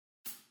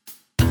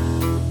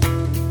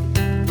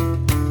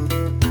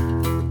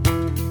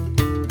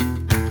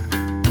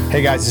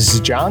Hey guys, this is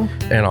John.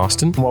 And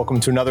Austin. Welcome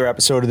to another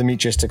episode of the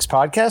Meatgistics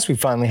podcast. We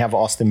finally have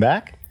Austin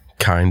back.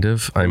 Kind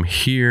of. I'm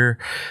here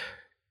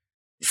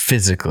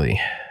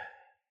physically.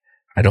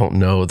 I don't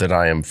know that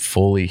I am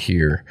fully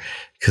here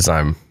because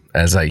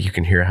you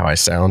can hear how I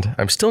sound.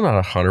 I'm still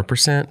not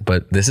 100%,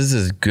 but this is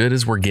as good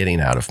as we're getting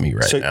out of me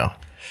right now.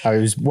 I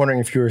was wondering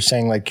if you were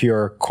saying like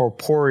your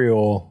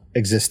corporeal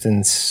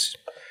existence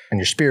and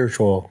your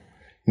spiritual,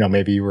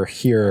 maybe you were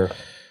here.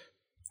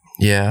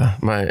 Yeah,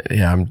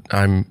 I'm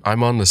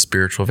on the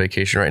spiritual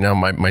vacation right now.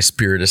 My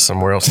spirit is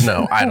somewhere else.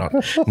 No, I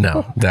don't.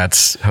 No,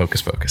 that's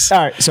hocus pocus. All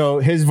right, so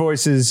his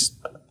voice is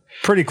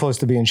pretty close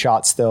to being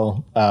shot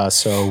still.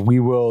 So we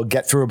will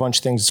get through a bunch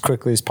of things as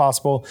quickly as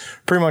possible.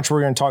 Pretty much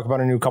we're going to talk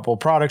about a new couple of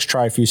products,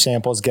 try a few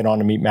samples, get on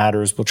to Meat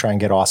Matters. We'll try and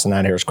get Austin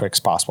out here as quick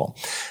as possible.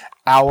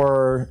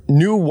 Our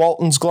new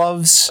Walton's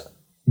gloves,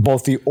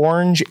 both the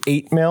orange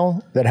 8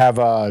 mil that have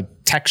a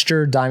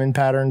texture diamond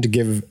pattern to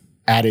give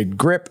added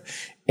grip,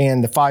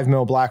 and the 5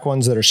 mil black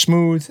ones that are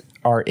smooth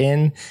are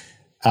in.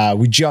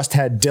 We just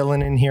had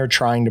Dylan in here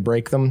trying to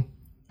break them.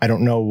 I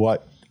don't know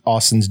what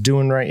Austin's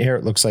doing right here.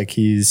 It looks like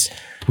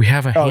we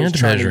have a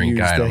hand measuring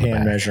guide on the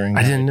back.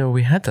 I didn't know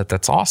we had that.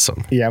 That's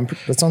awesome. Yeah,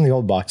 that's on the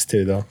old box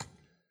too, though.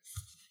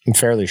 I'm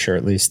fairly sure,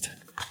 at least.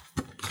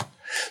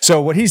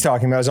 So what he's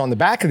talking about is on the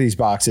back of these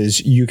boxes,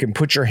 you can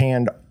put your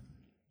hand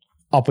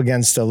up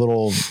against a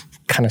little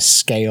kind of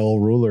scale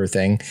ruler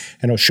thing,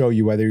 and it'll show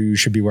you whether you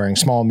should be wearing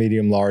small,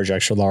 medium, large,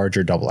 extra large,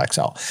 or double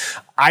XL.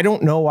 I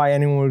don't know why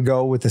anyone would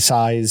go with the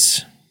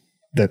size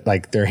that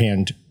like their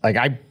hand, like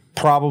I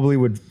probably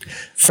would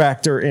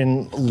factor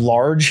in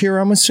large here,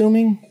 I'm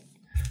assuming.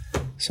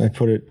 So I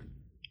put it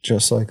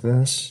just like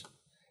this.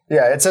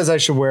 Yeah, it says I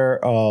should wear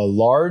a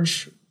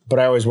large, but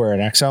I always wear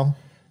an XL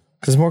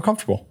because it's more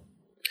comfortable.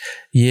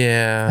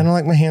 Yeah. I don't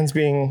like my hands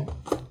being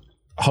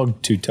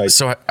hugged too tight.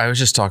 So I was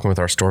just talking with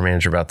our store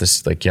manager about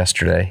this like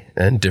yesterday,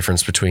 and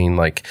difference between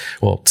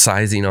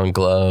sizing on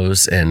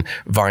gloves and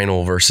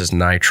vinyl versus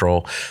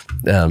nitrile.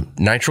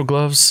 Nitrile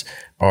gloves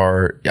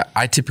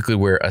I typically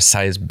wear a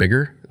size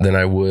bigger than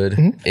I would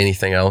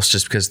anything else,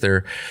 just because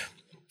they're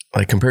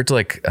like compared to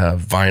like a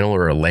vinyl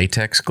or a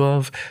latex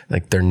glove,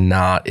 like they're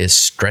not as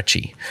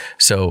stretchy.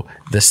 So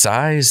the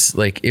size,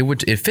 like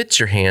it fits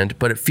your hand,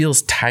 but it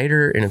feels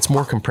tighter and it's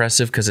more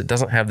compressive because it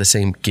doesn't have the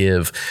same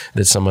give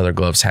that some other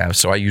gloves have.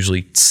 So I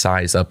usually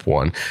size up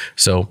one.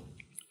 So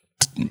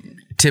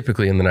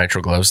typically in the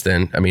nitrile gloves,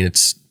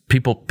 it's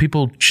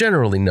people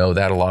generally know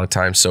that a lot of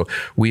times. So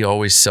we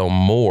always sell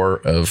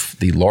more of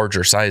the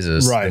larger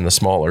sizes than the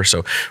smaller.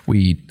 So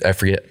I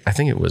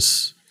think it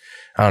was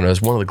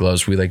one of the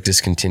gloves we like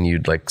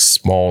discontinued like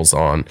smalls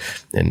on,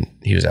 and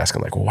he was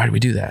asking like, well, why do we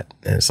do that?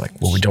 And it's like,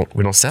 well, we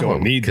don't sell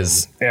them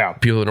because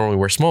people that normally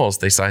wear smalls,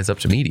 they size up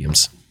to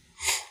mediums.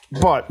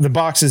 But the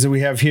boxes that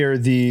we have here,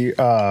 the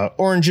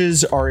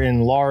oranges are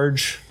in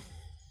large,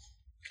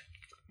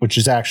 which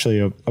is actually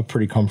a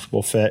pretty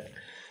comfortable fit.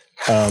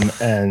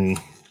 And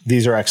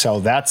these are XL.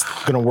 That's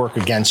going to work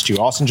against you.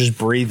 Austin just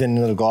breathed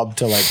into the glove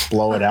to like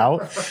blow it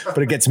out, but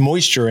it gets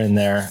moisture in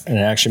there and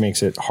it actually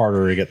makes it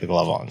harder to get the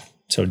glove on.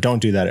 So don't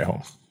do that at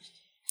home.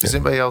 Does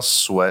anybody else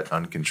sweat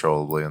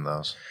uncontrollably in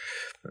those?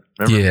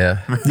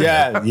 Yeah.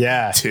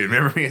 Yeah. Dude,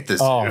 remember me at the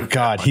zoo? Oh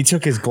God, he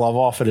took his glove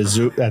off at the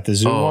zoo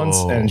once,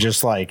 and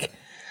just like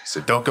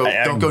said, don't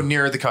go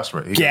near the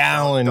customer.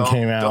 Gallon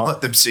came out. Don't let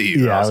them see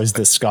you. Yeah, it was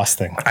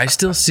disgusting. I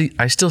still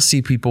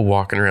see people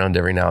walking around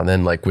every now and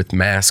then, like with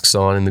masks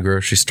on in the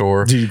grocery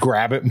store. Do you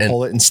grab it and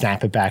pull it and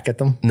snap it back at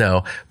them?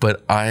 No,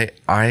 but I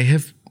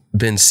have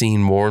been seeing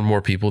more and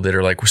more people that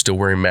are like, we're still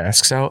wearing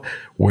masks out,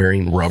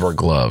 wearing rubber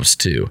gloves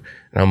too.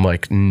 And I'm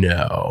like,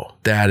 no,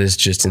 that is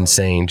just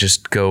insane.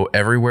 Just go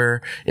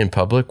everywhere in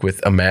public with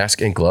a mask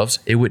and gloves.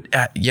 It would,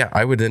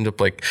 I would end up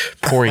like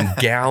pouring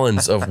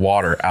gallons of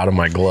water out of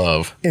my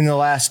glove. In the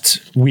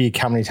last week,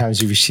 how many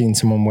times have you seen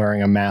someone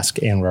wearing a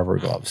mask and rubber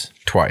gloves?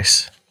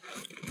 Twice.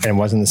 And it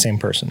wasn't the same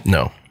person?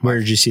 No. Where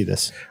did you see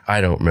this? I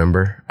don't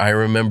remember. I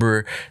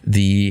remember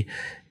the,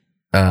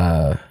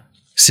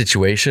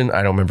 situation.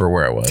 I don't remember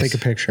where I was. Take a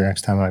picture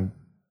next time.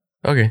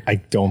 Okay. I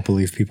don't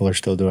believe people are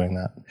still doing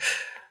that.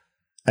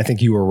 I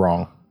think you were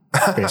wrong.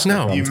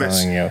 No, you're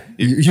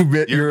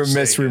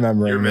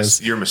misremembering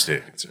this. You're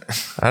mistaken.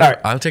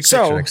 I'll take a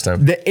picture next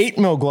time. The 8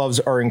 mil gloves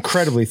are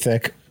incredibly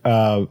thick.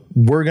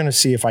 We're going to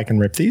see if I can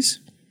rip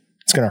these.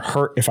 It's going to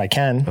hurt if I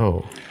can.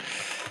 Oh,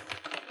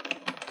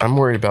 I'm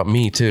worried about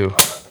me too.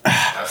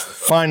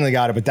 Finally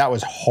got it, but that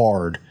was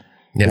hard.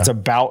 Yeah. It's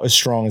about as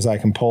strong as I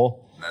can pull.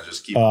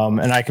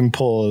 And I can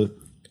pull a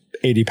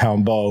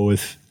 80-pound bow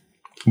with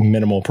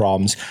minimal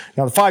problems.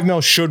 Now the 5 mil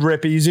should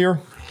rip easier.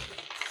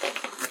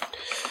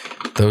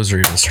 Those are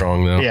even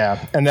strong though.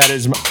 Yeah, and that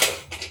is.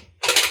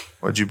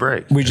 What'd you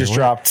break? We just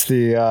dropped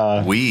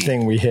the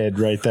thing we hid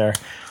right there.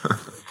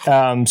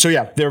 So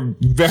yeah, they're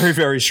very,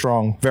 very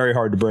strong, very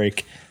hard to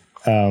break,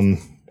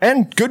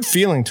 and good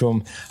feeling to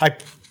them. I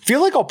feel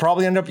like I'll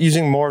probably end up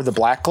using more of the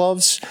black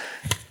gloves.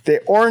 The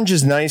orange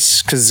is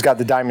nice because it's got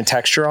the diamond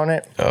texture on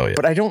it. Oh, yeah.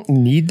 But I don't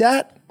need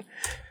that.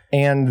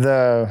 And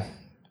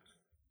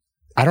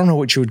I don't know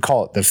what you would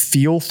call it. The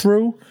feel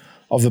through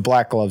of the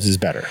black gloves is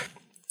better.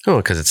 Oh,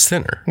 because it's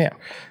thinner. Yeah.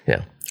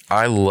 Yeah.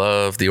 I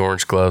love the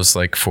orange gloves.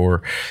 Like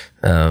for,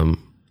 to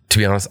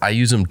be honest, I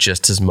use them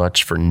just as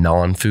much for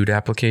non-food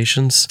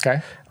applications.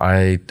 Okay.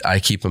 I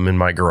keep them in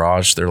my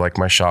garage. They're like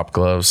my shop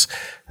gloves.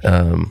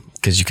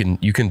 Because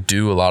you can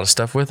do a lot of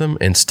stuff with them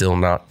and still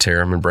not tear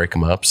them and break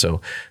them up.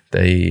 So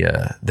they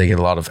get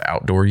a lot of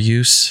outdoor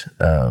use.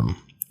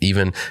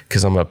 Even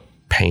because I'm a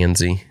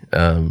pansy.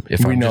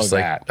 If we I'm know just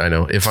that. I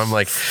know if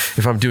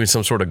I'm doing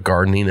some sort of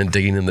gardening and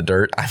digging in the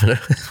dirt, I'm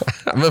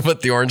gonna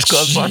put the orange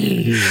gloves on.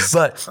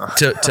 But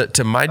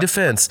to my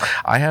defense,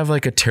 I have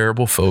like a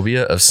terrible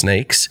phobia of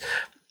snakes.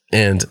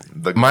 And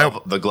The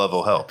glove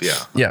will help. Yeah.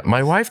 yeah,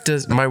 my wife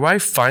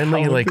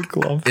finally How would like the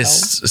glove is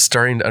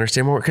starting to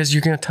understand more because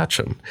you're going to touch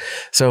them.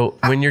 So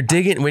when you're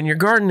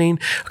gardening,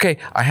 okay,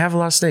 I have a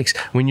lot of snakes.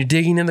 When you're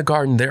digging in the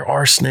garden, there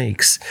are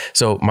snakes.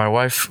 So my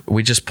wife,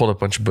 we just pulled a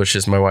bunch of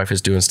bushes. My wife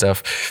is doing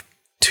stuff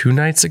 2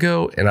 nights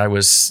ago, and I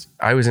was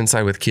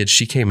inside with kids.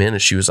 She came in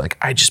and she was like,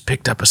 I just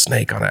picked up a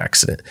snake on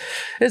accident.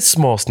 It's a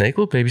small snake,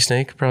 little baby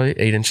snake, probably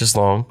 8 inches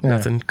long,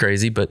 nothing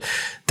crazy, but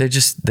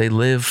they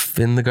live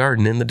in the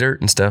garden, in the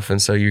dirt and stuff.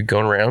 And so you're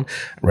going around.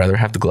 I'd rather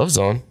have the gloves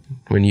on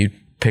when you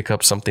pick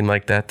up something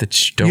like that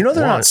you don't You know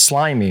they're want. not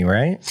slimy,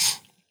 right?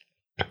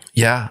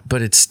 Yeah,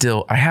 but it's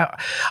still I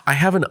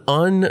have an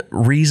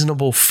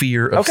unreasonable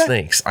fear of Okay.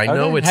 snakes. I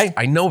know Okay.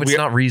 it's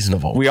not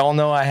reasonable. We all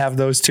know I have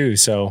those too.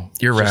 So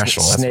You're just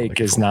rational. That's Snake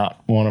is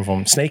not one of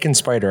them. Snake and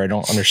spider, I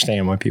don't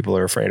understand why people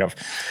are afraid of.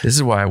 This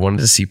is why I wanted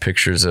to see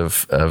pictures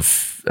of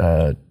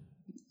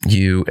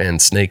you and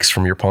snakes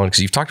from your pond,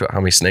 because you've talked about how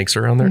many snakes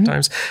are around there at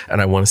times,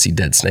 and I want to see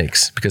dead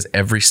snakes because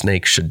every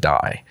snake should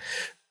die.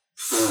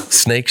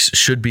 Snakes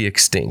should be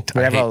extinct.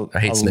 We I have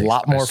hate a snakes.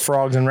 lot more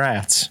frogs and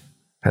rats.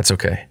 That's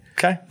okay.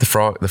 Okay. The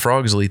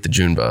frogs will eat the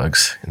June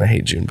bugs, and I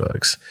hate June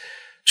bugs.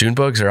 June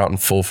bugs are out in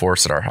full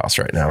force at our house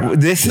right now.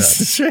 This is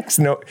the tricks.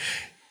 No,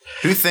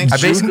 Who thinks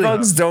June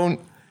bugs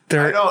don't.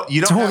 They're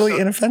you don't totally have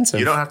to, inoffensive.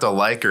 You don't have to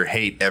like or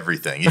hate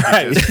everything. You can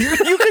Right. just,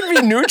 You can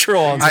be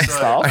neutral on some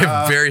stuff. I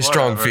have very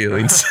strong whatever.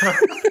 feelings.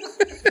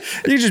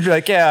 You just be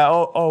like, yeah,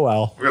 oh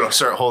well. we're gonna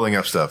start holding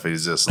up stuff.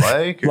 He's just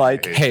like, or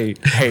Like hate.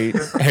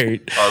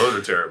 Oh, those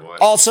are terrible.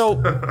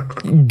 Also,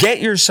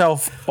 get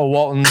yourself a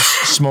Walton's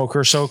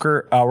smoker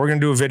soaker. We're going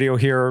to do a video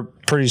here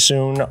pretty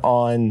soon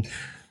on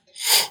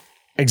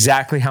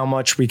exactly how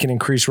much we can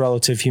increase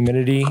relative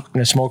humidity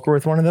in a smoker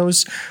with one of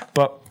those.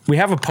 But we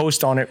have a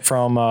post on it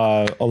from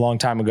a long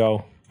time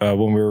ago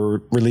when we were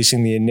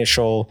releasing the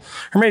initial,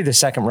 or maybe the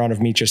second run of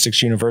Mecha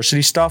 6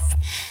 University stuff.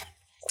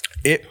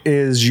 It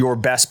is your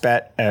best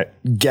bet at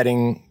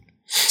getting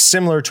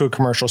similar to a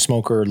commercial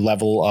smoker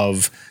level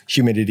of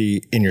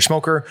humidity in your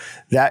smoker.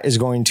 That is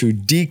going to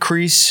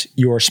decrease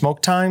your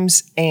smoke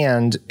times,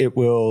 and it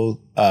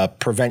will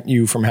prevent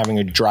you from having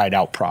a dried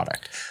out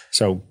product.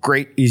 So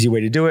great, easy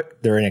way to do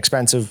it. They're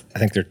inexpensive. I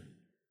think they're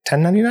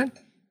 $10.99,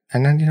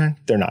 $10.99.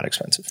 They're not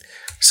expensive.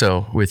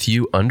 So with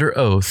you under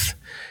oath,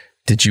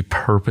 did you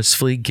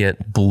purposefully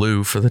get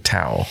blue for the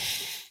towel?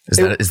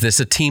 Is this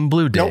a team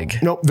blue dig?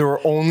 Nope. There were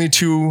only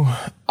 2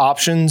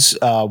 options.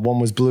 One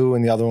was blue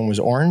and the other one was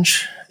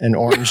orange. And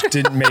orange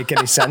didn't make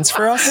any sense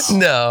for us.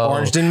 No.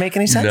 Orange didn't make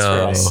any sense No.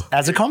 for us.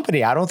 As a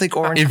company, I don't think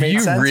orange If made you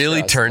sense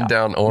really for us. turned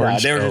down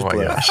orange, they were oh just my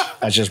blue. gosh.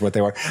 That's just what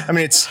they were. I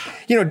mean, it's,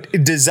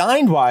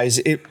 designed wise,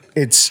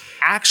 its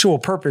actual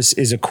purpose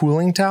is a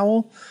cooling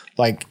towel.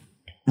 Like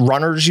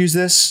runners use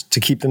this to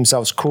keep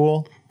themselves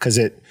cool because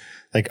it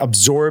like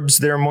absorbs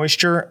their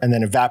moisture and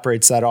then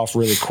evaporates that off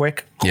really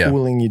quick,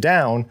 cooling you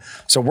down.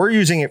 So we're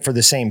using it for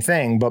the same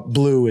thing, but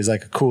blue is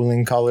like a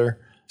cooling color.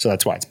 So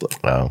that's why it's blue.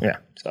 Oh. Yeah.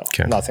 So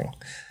nothing.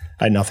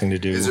 I had nothing to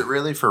do. Is it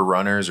really for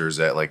runners, or is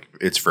that like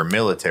it's for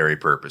military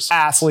purposes?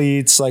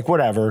 Athletes, like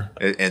whatever.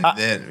 And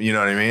then you know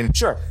what I mean?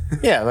 Sure.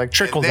 Yeah, like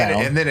trickle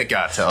down. And then it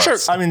got to Sure.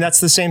 us. I mean, that's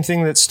the same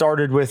thing that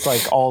started with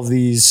like all of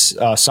these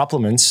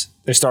supplements.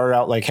 They started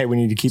out like, hey, we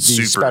need to keep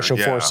these special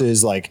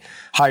forces like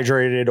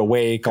hydrated,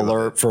 awake,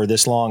 alert for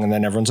this long. And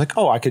then everyone's like,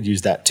 oh, I could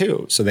use that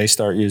too. So they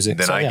start using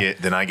Then I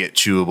get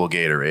chewable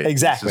Gatorade.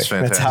 Exactly. This is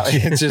That's how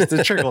fantastic. it's just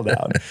a trickle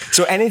down.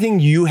 So anything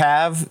you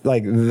have,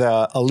 like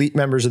the elite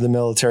members of the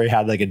military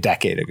had like a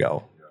decade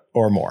ago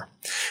or more.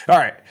 All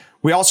right.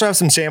 We also have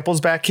some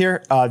samples back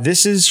here.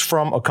 This is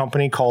from a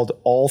company called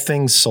All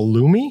Things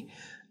Salumi.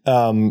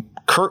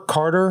 Kurt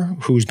Carter,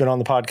 who's been on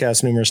the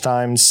podcast numerous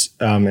times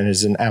and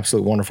is an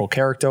absolute wonderful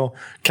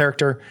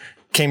character,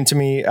 came to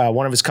me.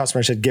 One of his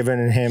customers had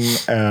given him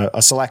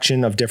a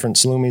selection of different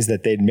salumis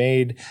that they'd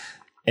made.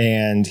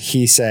 And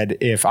he said,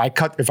 if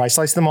I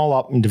sliced them all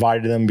up and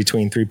divided them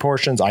between 3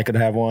 portions, I could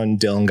have one.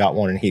 Dylan got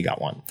one and he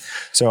got one.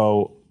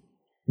 So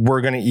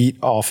we're going to eat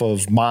off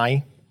of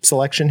my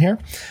selection here.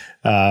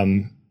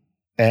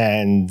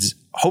 And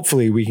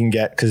hopefully we can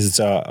get, because it's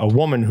a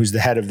woman who's the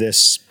head of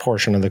this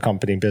portion of the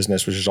company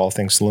business, which is All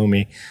Things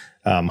Salumi.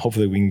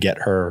 Hopefully we can get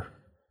her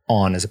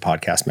on as a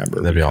podcast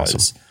member. That'd be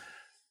awesome.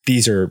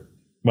 These are,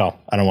 well,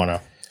 I don't want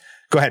to.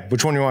 Go ahead.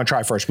 Which one do you want to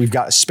try first? We've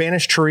got a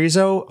Spanish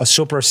chorizo, a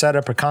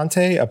sopressata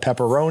picante, a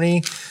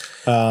pepperoni,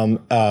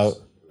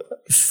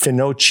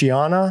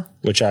 Finocchiana,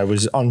 which I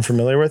was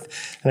unfamiliar with.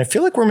 And I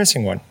feel like we're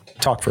missing one.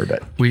 Talk for a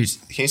bit.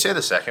 Can you say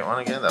the second one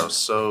again? That was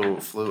so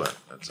fluent.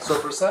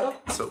 Sopressata?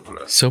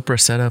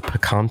 Sopressata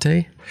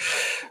Picante.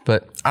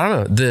 But I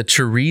don't know. The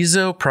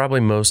chorizo, probably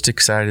most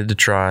excited to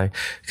try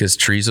because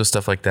chorizo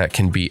stuff like that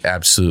can be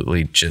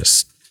absolutely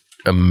just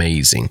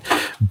amazing.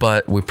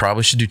 But we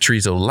probably should do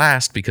chorizo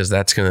last because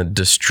that's going to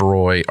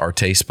destroy our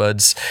taste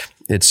buds.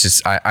 It's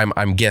just,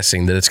 I'm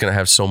guessing that it's going to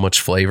have so much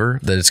flavor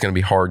that it's going to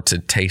be hard to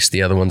taste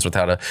the other ones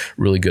without a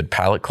really good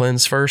palate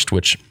cleanse first,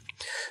 which...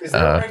 Is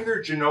there a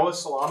regular Genoa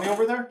salami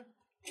over there?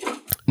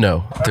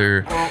 No,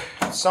 they're... Well,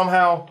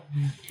 somehow,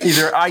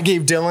 either I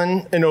gave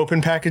Dylan an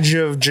open package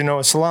of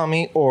Genoa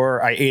salami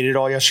or I ate it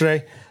all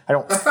yesterday. I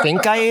don't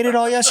think I ate it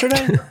all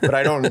yesterday, but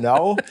I don't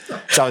know.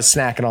 So I was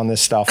snacking on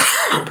this stuff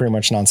pretty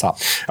much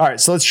nonstop. All right,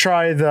 so let's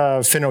try the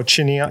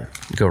Finocchiana.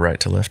 Go right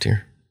to left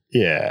here.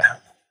 Yeah.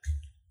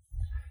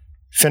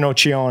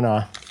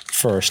 Finocchiana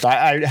first.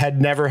 I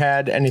had never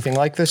had anything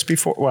like this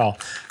before. Well,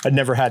 I'd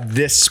never had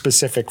this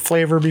specific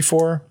flavor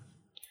before.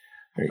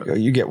 There you go.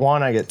 You get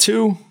one, I get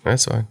two.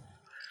 That's fine.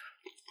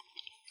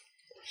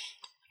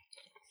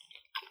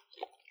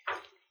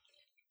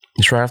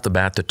 Just right off the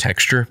bat, the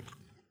texture,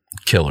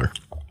 killer.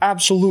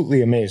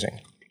 Absolutely amazing.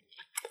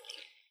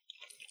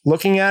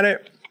 Looking at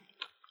it,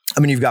 I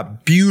mean, you've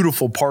got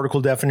beautiful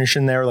particle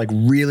definition there, like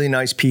really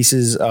nice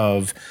pieces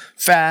of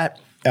fat.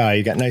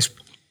 You got nice,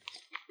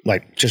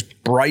 like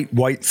just bright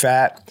white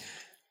fat.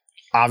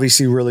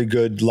 Obviously, really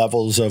good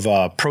levels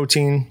of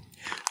protein.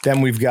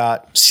 Then we've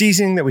got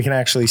seasoning that we can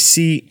actually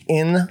see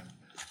in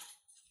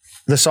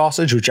the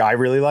sausage, which I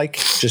really like.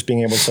 Just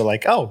being able to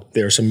like, oh,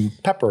 there's some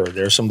pepper,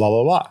 there's some blah,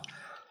 blah, blah.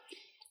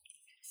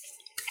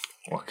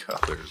 What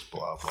colors,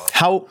 blah, blah.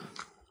 How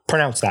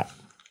pronounce that?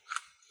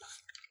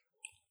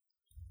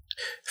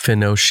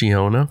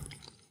 Finocchiana?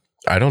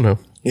 I don't know.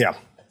 Yeah,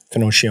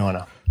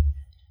 Finocchiana.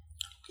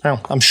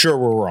 Well, I'm sure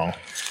we're wrong.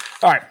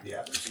 All right.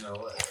 Yeah, but you know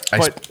what?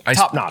 But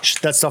top notch.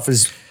 That stuff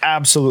is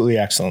absolutely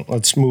excellent.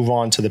 Let's move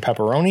on to the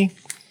pepperoni.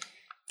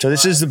 So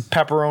this is the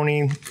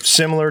pepperoni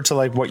similar to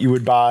like what you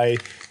would buy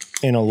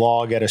in a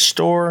log at a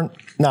store.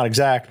 Not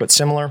exact, but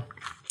similar.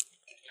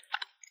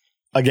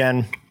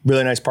 Again,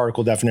 really nice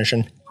particle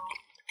definition.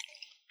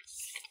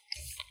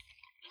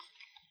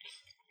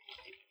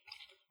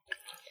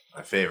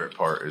 My favorite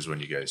part is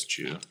when you guys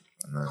chew.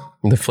 And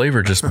then The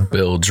flavor just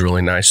builds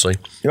really nicely.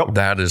 Yep.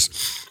 That is,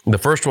 the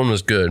first one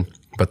was good,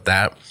 but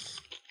that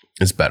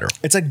is better.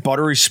 It's like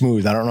buttery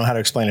smooth. I don't know how to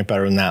explain it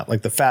better than that.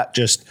 Like the fat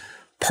just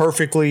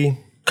perfectly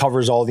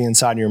covers all the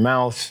inside of your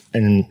mouth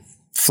and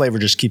flavor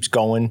just keeps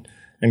going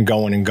and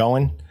going and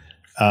going.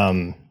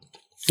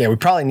 Yeah, we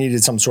probably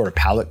needed some sort of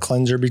palate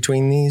cleanser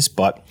between these,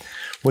 but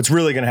what's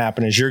really going to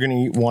happen is you're going to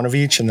eat one of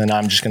each and then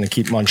I'm just going to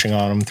keep munching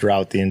on them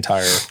throughout the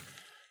entire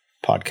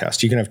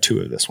podcast. You can have two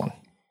of this one.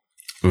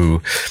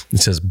 Ooh, it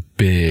says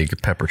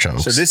big pepper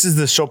chunks. So this is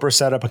the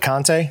Sopressata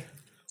Picante.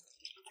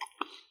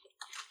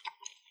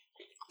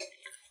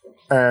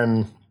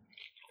 And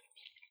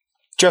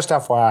just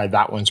FYI,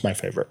 that one's my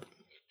favorite.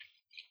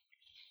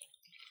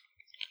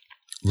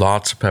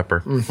 Lots of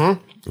pepper.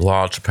 Mm-hmm.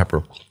 Lots of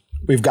pepper.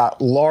 We've got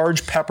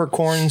large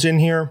peppercorns in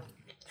here.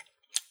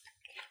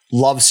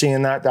 Love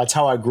seeing that. That's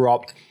how I grew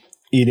up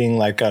eating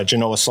like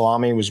Genoa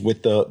salami, was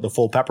with the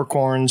full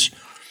peppercorns.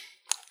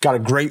 Got a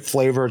great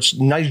flavor. It's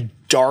nice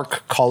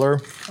dark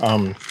color.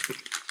 I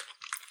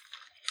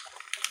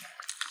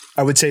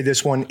would say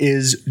this one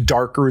is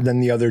darker than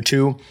the other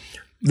two.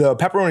 The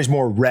pepperoni is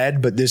more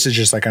red, but this is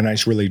just like a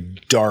nice, really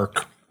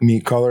dark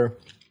meat color.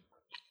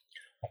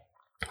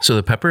 So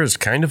the pepper is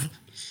kind of,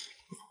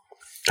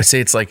 I say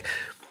it's like,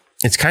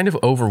 it's kind of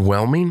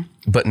overwhelming,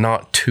 but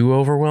not too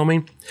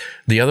overwhelming.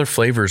 The other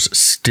flavors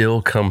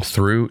still come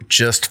through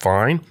just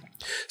fine.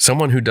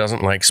 Someone who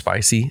doesn't like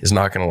spicy is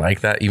not going to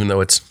like that, even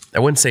though it's, I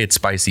wouldn't say it's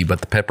spicy,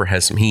 but the pepper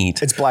has some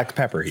heat. It's black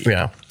pepper heat.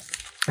 Yeah.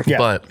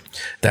 But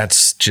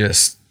that's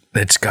just,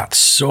 it's got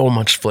so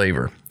much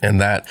flavor. And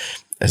that,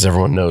 as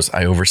everyone knows,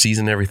 I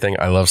overseason everything.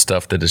 I love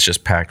stuff that is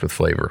just packed with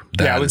flavor.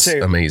 That I would say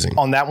amazing.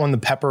 On that one, the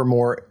pepper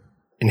more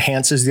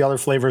enhances the other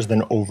flavors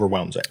than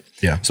overwhelms it.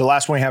 Yeah. So the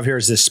last one we have here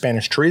is this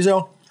Spanish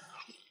chorizo.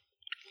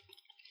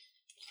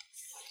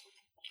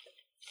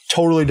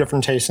 Totally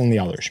different taste than the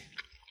others.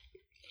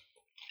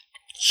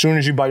 As soon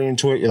as you bite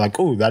into it, you're like,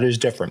 oh, that is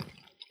different.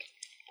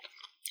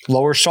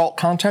 Lower salt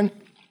content.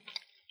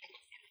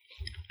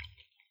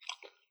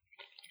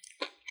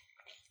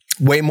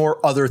 Way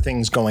more other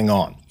things going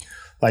on.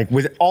 Like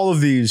with all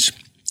of these,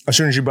 as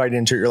soon as you bite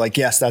into it, you're like,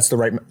 yes, that's the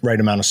right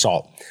amount of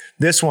salt.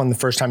 This one, the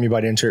first time you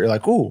bite into it, you're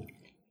like, ooh,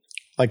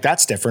 like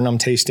that's different. I'm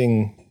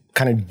tasting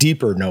kind of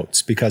deeper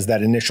notes because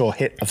that initial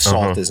hit of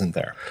salt isn't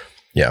there.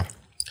 Yeah.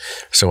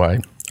 So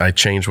I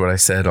changed what I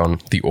said on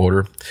the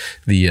order.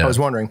 I was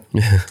wondering.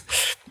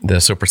 The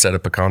Sopressata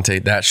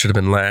Picante, that should have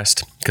been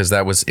last because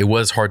it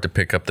was hard to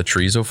pick up the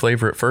chorizo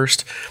flavor at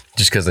first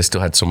just because I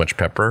still had so much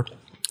pepper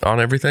on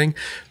everything.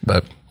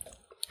 But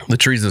the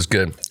chorizo is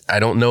good. I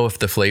don't know if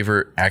the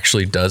flavor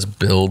actually does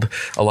build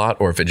a lot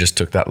or if it just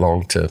took that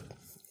long to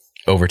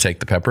overtake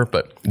the pepper,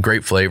 but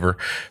great flavor.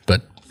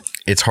 But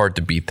it's hard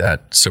to beat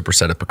that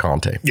Sopressata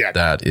Picante. Yeah.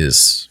 That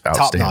is Top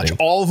outstanding. notch.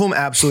 All of them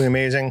absolutely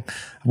amazing.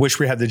 Wish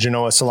we had the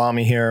Genoa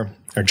salami here,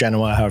 or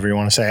Genoa, however you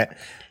want to say it.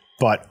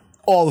 But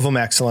all of them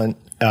excellent.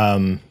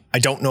 I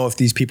don't know if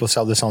these people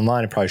sell this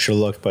online. I probably should have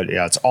looked, but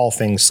yeah, it's all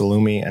things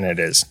salumi, and it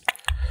is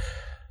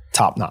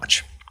top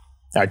notch.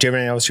 All right, do you have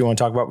anything else you want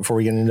to talk about before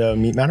we get into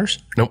Meat Matters?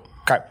 Nope.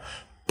 Okay.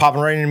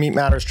 Popping right into Meat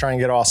Matters, trying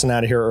to get Austin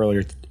out of here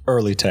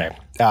early today.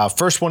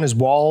 First one is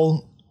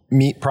Wall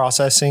Meat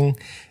Processing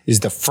is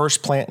the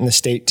first plant in the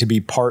state to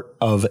be part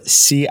of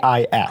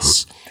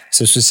CIS.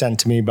 So this was sent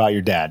to me by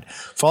your dad.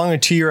 Following a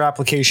 2-year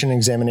application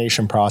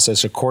examination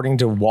process, according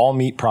to Wall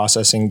Meat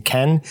Processing,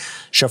 Ken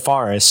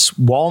Shafaris,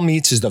 Wall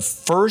Meats is the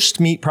first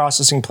meat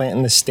processing plant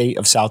in the state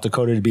of South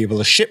Dakota to be able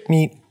to ship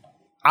meat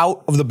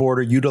out of the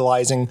border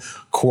utilizing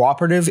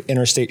cooperative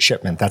interstate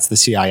shipment. That's the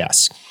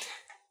CIS.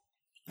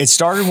 It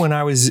started when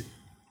I was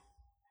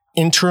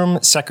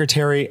interim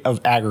Secretary of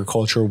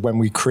Agriculture when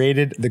we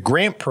created the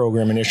grant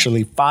program,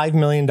 initially $5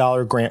 million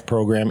grant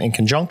program in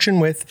conjunction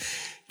with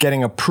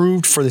getting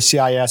approved for the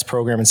CIS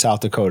program in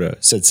South Dakota,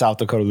 said South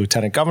Dakota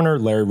Lieutenant Governor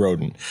Larry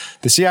Roden.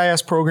 The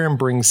CIS program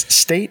brings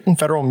state and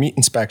federal meat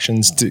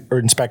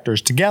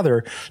inspectors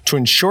together to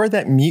ensure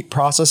that meat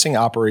processing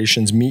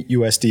operations meet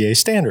USDA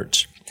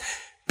standards.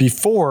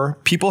 Before,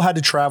 people had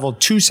to travel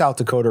to South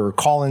Dakota or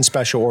call in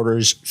special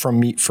orders for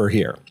meat from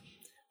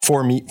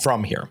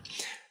here.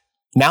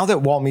 Now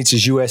that Wall Meats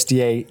is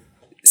USDA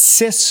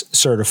CIS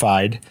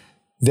certified,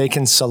 they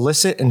can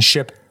solicit and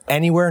ship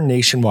anywhere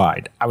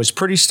nationwide. I was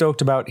pretty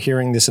stoked about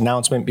hearing this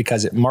announcement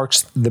because it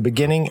marks the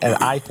beginning, and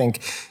I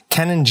think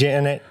Ken and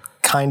Janet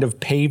kind of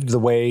paved the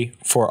way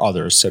for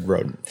others, said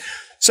Roden.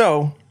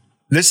 So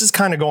this is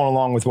kind of going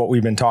along with what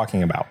we've been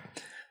talking about.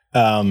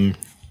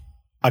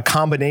 A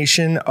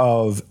combination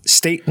of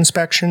state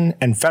inspection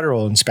and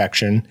federal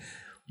inspection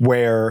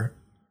where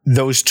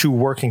those two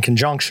work in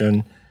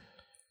conjunction.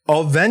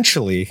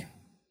 Eventually,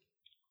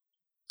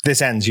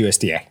 this ends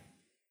USDA.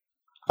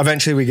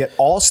 Eventually, we get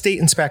all state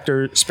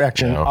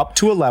inspection up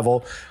to a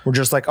level. We're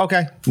just like,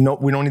 okay, no,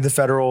 we don't need the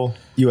federal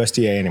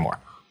USDA anymore.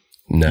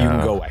 No. You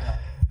can go away.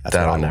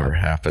 That'll never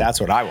happen. That's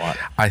what I want.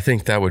 I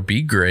think that would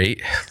be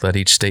great. Let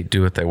each state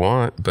do what they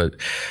want, but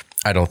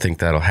I don't think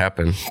that'll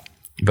happen.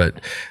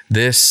 But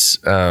this,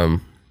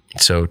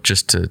 so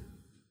just to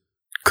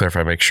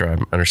clarify, make sure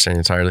I'm understanding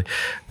entirely,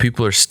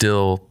 people are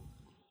still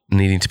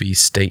needing to be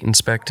state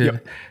inspected.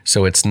 Yep.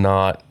 So it's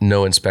not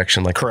no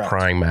inspection like Correct. the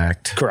Prime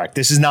Act. Correct.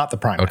 This is not the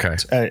Prime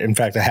Act. In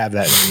fact, I have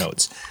that in the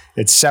notes.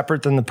 It's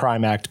separate than the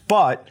Prime Act,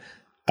 but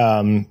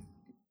in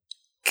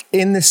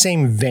the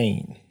same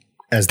vein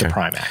as the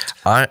Prime Act.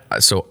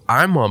 So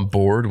I'm on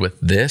board with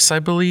this, I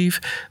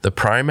believe. The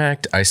Prime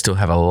Act, I still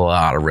have a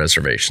lot of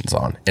reservations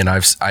on. And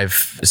I've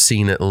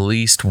seen at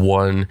least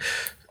one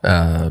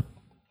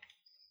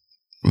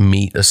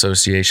meat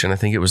association. I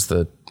think it was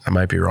I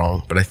might be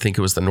wrong, but I think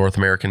it was the North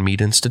American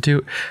Meat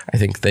Institute. I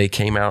think they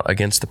came out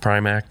against the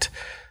Prime Act.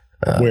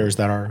 Where's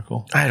that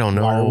article? I don't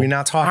know. Why are we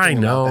not talking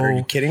about that? Are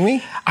you kidding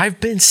me? I've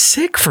been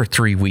sick for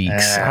 3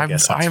 weeks.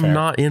 I'm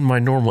not in my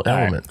normal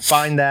element. Right.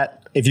 Find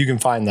that if you can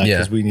find that,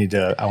 because we need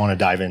to. I want to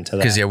dive into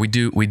that. Because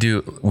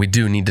we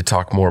do need to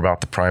talk more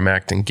about the Prime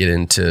Act and get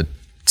into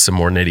some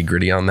more nitty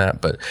gritty on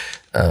that. But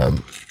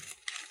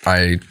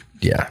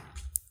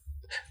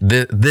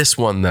This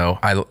one though,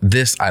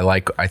 I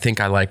like. I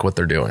think I like what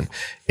they're doing.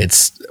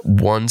 It's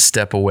one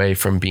step away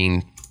from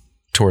being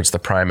towards the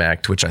Prime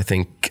Act, which I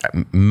think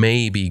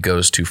maybe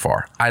goes too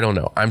far. I don't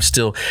know. I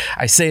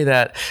say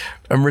that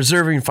I'm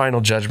reserving final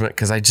judgment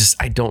because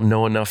I don't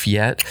know enough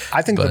yet.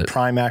 I think the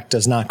Prime Act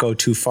does not go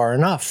too far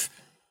enough.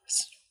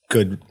 It's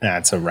good.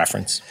 It's a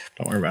reference.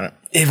 Don't worry about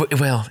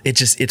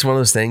it. It's one of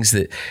those things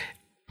that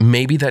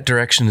maybe that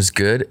direction is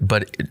good,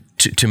 but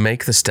to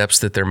make the steps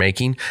that they're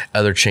making,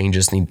 other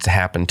changes need to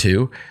happen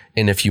too.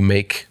 And if you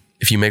make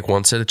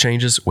one set of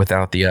changes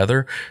without the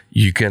other,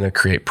 you're going to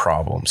create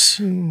problems.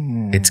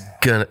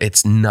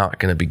 It's not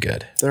going to be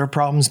good. There are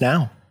problems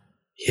now.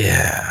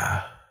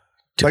 Yeah.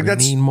 Do we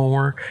need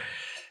more?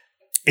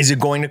 Is it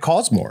going to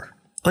cause more?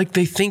 Like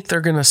they think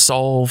they're going to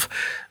solve.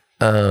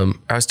 I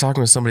was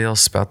talking with somebody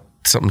else about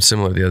something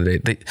similar the other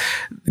day.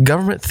 The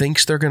government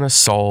thinks they're going to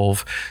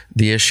solve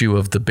the issue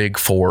of the big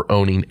four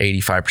owning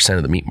 85%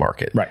 of the meat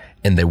market. Right.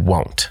 And they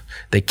won't.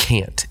 They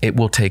can't. It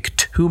will take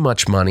too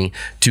much money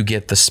to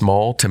get the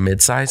small to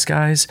mid-sized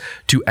guys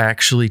to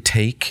actually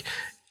take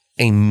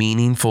a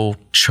meaningful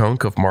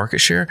chunk of market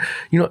share.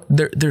 You know,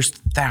 there's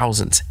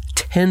thousands,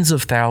 tens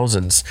of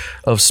thousands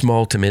of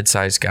small to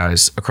mid-sized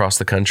guys across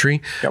the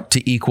country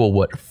to equal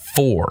what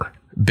 4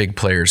 big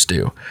players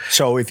do.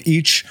 So if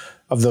each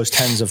of those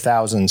tens of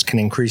thousands can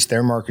increase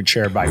their market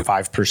share by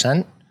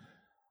 5%,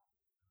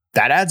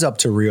 that adds up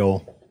to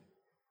real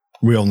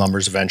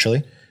numbers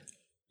eventually.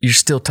 You're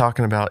still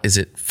talking about, is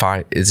it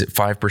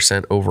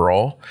 5%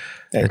 overall?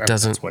 It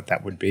doesn't. That's what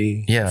that would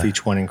be. Yeah. If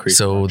each one increases.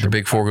 So the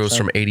big 4 goes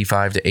from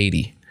 85 to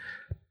 80.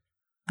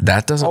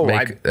 That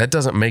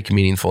doesn't make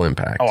meaningful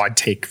impact. Oh, I'd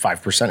take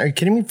 5%. Are you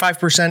kidding me?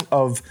 5%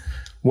 of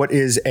what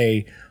is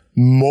a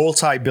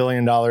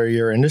multi-billion-dollar a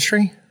year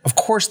industry. Of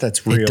course,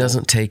 that's real. It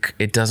doesn't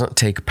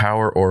take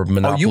power or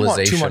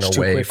monopolization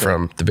away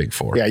from the big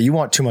four. Yeah, you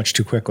want too much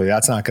too quickly.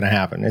 That's not going to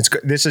happen.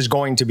 This is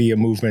going to be a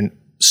movement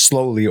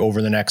slowly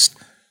over the next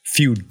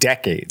few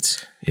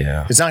decades.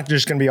 Yeah, it's not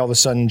just going to be all of a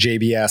sudden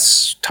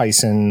JBS,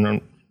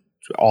 Tyson,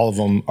 all of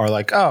them are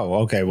like, oh,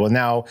 okay, well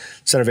now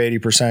instead of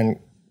 80%,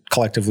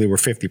 collectively we're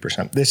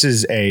 50%. This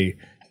is a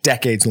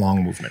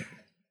decades-long movement.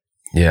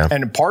 Yeah,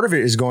 and part of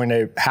it is going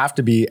to have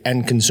to be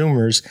end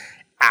consumers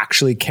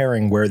actually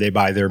caring where they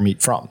buy their meat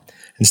from.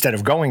 Instead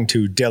of going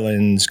to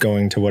Dillon's,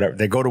 going to whatever,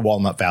 they go to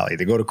Walnut Valley,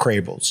 they go to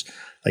Crable's.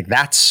 Like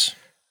that's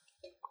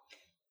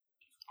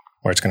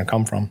where it's going to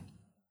come from.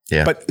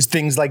 Yeah. But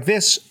things like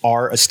this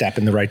are a step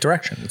in the right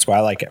direction. That's why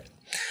I like it.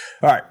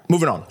 All right,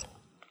 moving on.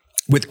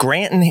 With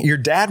Granton, your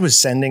dad was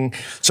sending,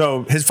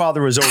 so his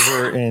father was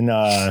over in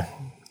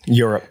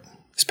Europe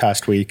this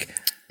past week.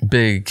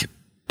 Big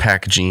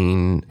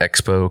packaging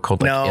expo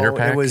called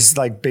Interpack. It was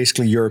like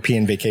basically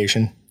European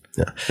vacation.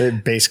 Yeah.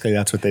 Basically,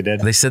 that's what they did.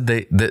 They said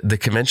the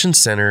convention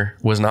center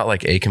was not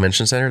like a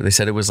convention center. They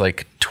said it was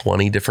like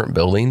 20 different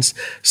buildings,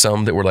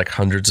 some that were like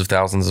hundreds of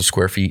thousands of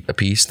square feet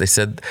apiece. They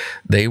said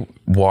they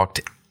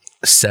walked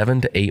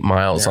 7 to 8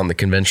 miles on the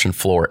convention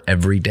floor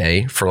every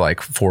day for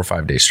like 4 or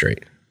 5 days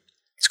straight.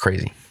 It's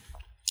crazy.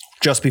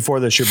 Just before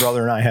this, your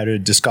brother and I had a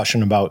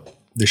discussion about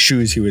the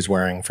shoes he was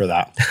wearing for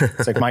that.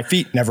 It's like my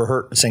feet never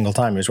hurt a single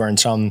time. He was wearing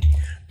some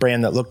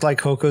brand that looked like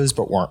Hoka's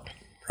but weren't.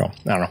 So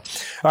I don't know.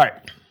 All right.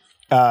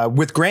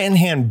 With Grant in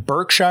hand,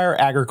 Berkshire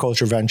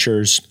Agriculture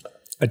Ventures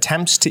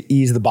attempts to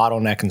ease the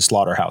bottleneck in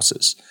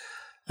slaughterhouses.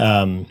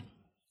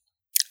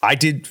 I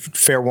did,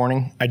 fair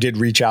warning, I did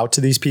reach out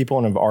to these people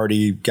and have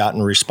already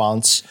gotten a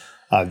response.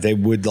 They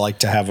would like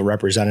to have a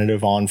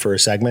representative on for a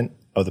segment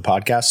of the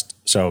podcast.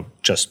 So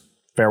just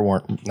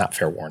not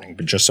fair warning,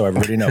 but just so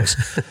everybody knows.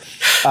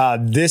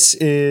 This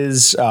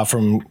is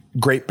from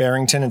Great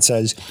Barrington. It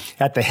says,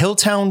 at the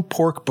Hilltown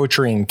Pork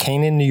Butchery in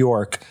Canaan, New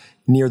York,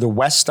 near the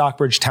West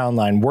Stockbridge town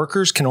line,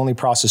 workers can only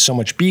process so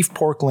much beef,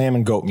 pork, lamb,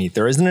 and goat meat.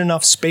 There isn't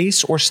enough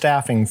space or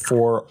staffing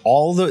for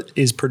all that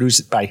is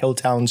produced by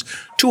Hilltown's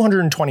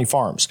 220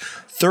 farms,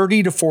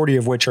 30 to 40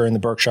 of which are in the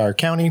Berkshire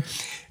County.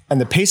 And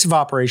the pace of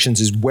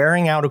operations is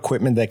wearing out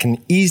equipment that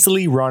can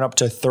easily run up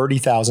to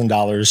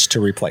 $30,000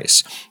 to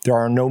replace. There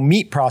are no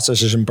meat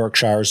processors in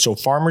Berkshire, so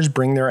farmers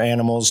bring their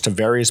animals to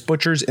various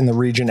butchers in the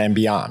region and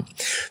beyond.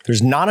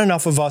 There's not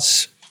enough of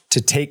us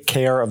to take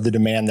care of the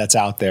demand that's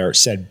out there,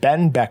 said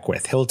Ben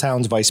Beckwith,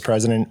 Hilltown's vice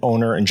president,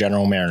 owner, and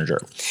general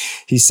manager.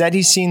 He said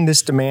he's seen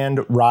this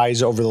demand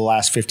rise over the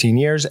last 15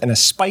 years and a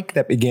spike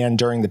that began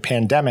during the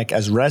pandemic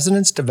as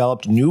residents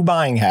developed new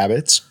buying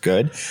habits,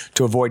 good,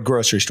 to avoid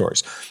grocery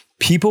stores.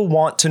 People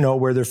want to know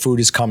where their food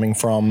is coming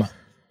from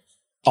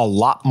a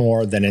lot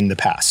more than in the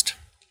past.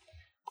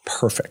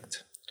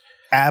 Perfect.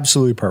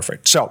 Absolutely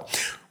perfect. So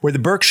with the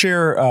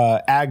Berkshire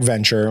Ag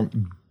Venture,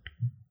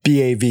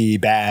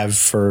 BAV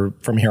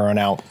from here on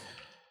out,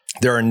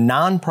 they're a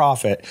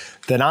nonprofit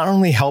that not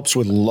only helps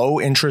with low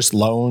interest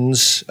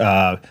loans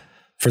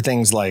for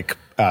things like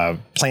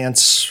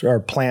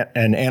plant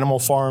and animal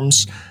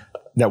farms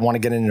that want to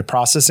get into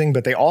processing,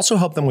 but they also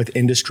help them with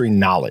industry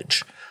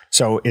knowledge.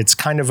 So it's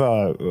kind of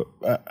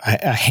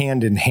a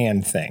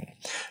hand-in-hand thing.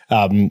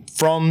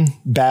 From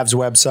BAV's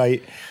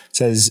website, it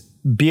says,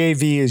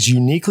 BAV is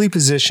uniquely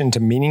positioned to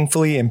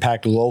meaningfully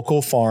impact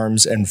local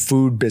farms and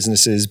food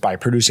businesses by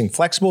producing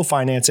flexible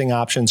financing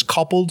options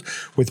coupled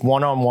with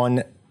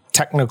one-on-one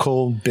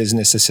technical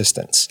business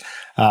assistance.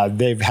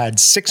 They've had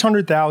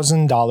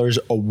 $600,000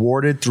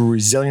 awarded through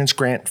resilience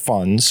grant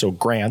funds, so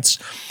grants,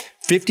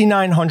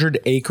 5,900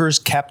 acres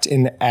kept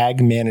in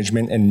ag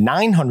management, and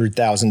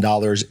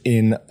 $900,000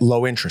 in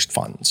low interest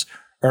funds.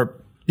 Low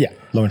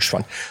interest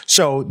fund.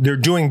 So they're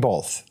doing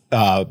both.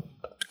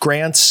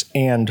 Grants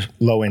and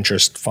low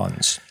interest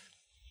funds.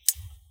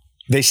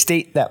 They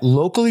state that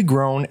locally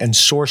grown and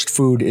sourced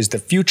food is the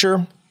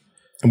future.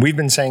 And we've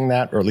been saying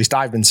that, or at least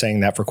I've been saying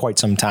that for quite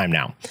some time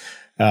now.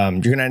 You're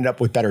going to end up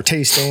with better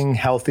tasting,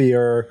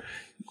 healthier.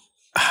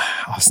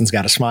 Austin's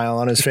got a smile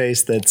on his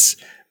face that's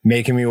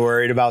making me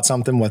worried about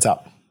something. What's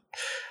up?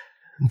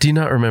 Do you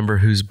not remember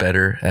who's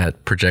better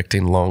at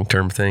projecting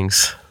long-term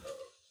things?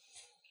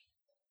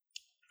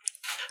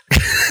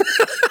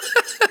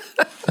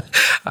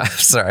 I'm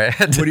sorry. I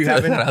had to what do you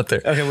have in out there?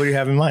 Okay, what do you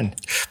have in mind?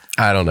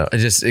 I don't know.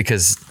 Just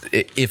because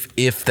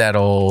if that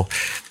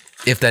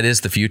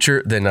is the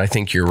future, then I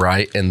think you're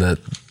right, and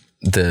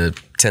the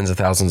tens of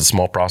thousands of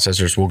small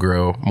processors will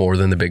grow more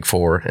than the big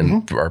four.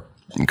 And our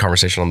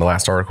conversation on the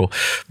last article,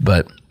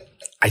 but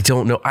I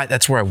don't know.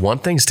 That's where I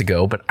want things to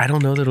go, but I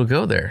don't know that it'll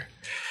go there.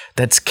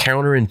 That's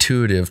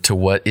counterintuitive to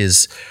what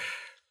is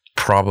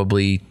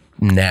probably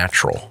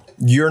natural.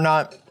 You're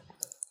not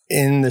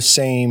in the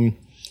same.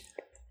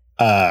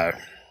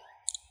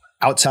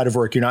 Outside of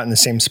work, you're not in the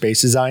same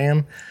space as I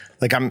am.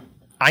 Like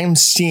I'm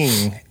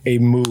seeing a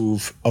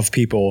move of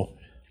people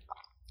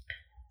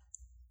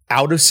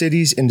out of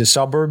cities into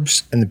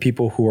suburbs and the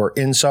people who are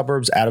in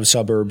suburbs, out of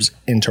suburbs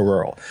into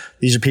rural.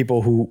 These are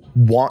people who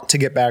want to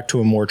get back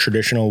to a more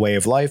traditional way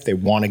of life. They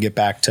want to get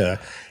back to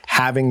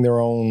having their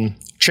own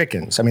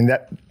chickens. I mean,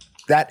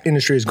 that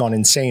industry has gone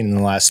insane in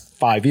the last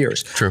 5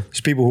 years. True.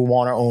 There's people who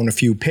want to own a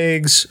few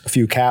pigs, a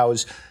few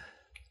cows,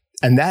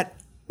 and that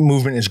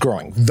movement is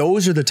growing.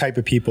 Those are the type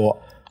of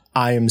people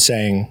I am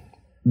saying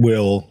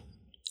will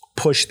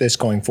push this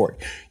going forward.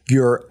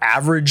 Your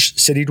average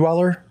city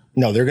dweller,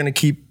 no, they're going to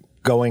keep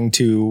going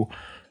to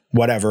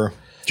whatever,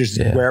 just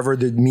wherever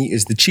the meat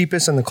is the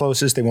cheapest and the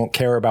closest. They won't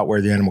care about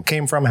where the animal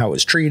came from, how it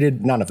was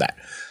treated, none of that.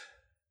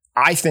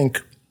 I think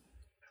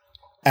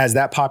as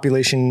that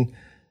population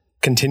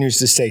continues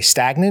to stay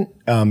stagnant,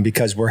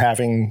 because we're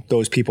having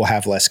those people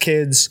have less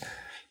kids,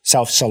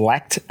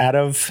 self-select out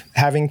of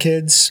having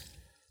kids,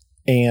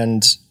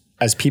 and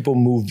as people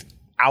move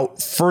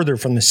out further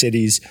from the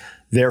cities,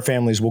 their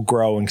families will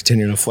grow and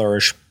continue to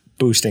flourish,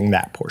 boosting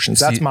that portion.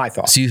 So that's my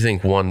thought. So you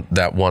think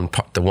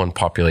the one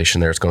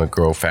population there is going to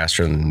grow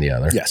faster than the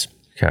other? Yes.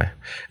 Okay.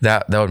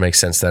 That would make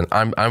sense then.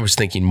 I was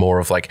thinking more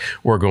of like,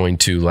 we're going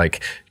to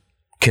like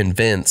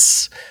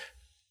convince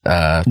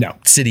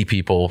city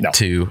people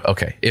to,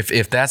 okay,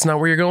 if that's not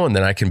where you're going,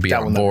 then I can be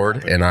on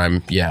board. And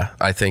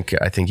I think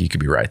you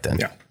could be right then.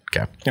 Yeah.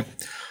 Okay. Yeah.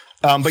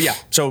 But yeah,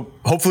 so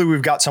hopefully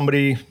we've got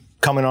somebody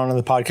coming on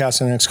the podcast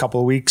in the next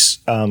couple of weeks,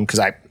 because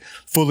I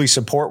fully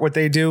support what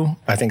they do.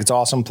 I think it's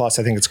awesome. Plus,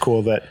 I think it's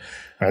cool that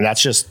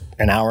that's just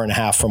an hour and a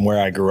half from where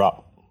I grew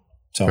up.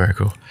 So very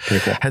cool.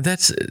 Pretty cool.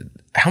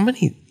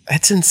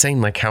 That's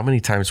insane. Like how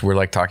many times we're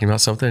like talking about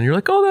something and you're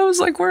like, oh, that was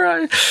like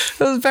that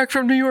was back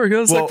from New York. That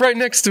was like right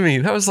next to me.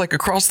 That was like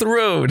across the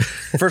road.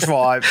 First of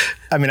all,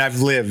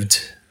 I've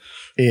lived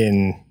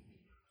in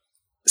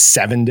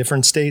 7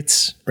 different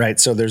states, right?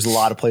 So there's a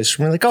lot of places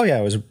where like, oh yeah,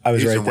 I was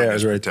right there. I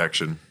was right.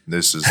 Protection.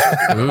 This is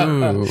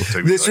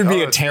this would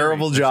be a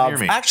terrible job.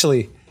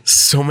 Actually,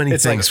 so many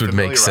things would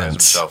make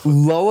sense.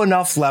 Low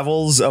enough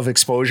levels of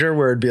exposure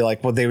where it'd be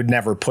like, well, they would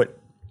never put,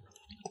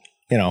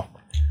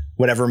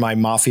 whatever my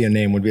mafia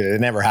name would be.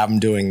 They'd never have them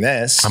doing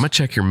this. I'm gonna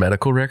check your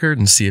medical record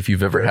and see if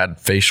you've ever had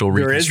facial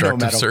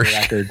reconstructive surgery.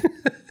 There is no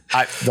medical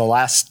record. The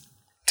last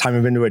time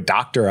I've been to a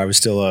doctor, I was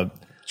still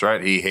That's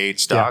right. He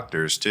hates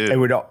doctors too. It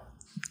would.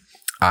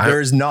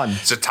 There is none.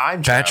 It's a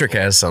time traveler. Patrick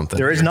has something.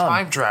 There is none.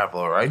 Time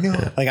traveler. I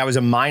know. Like I was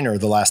a minor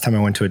the last time I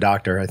went to a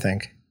doctor, I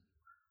think.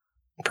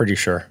 I'm pretty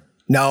sure.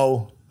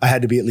 No, I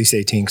had to be at least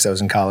 18 because I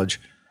was in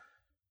college.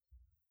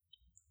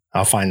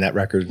 I'll find that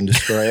record and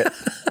destroy it.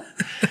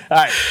 All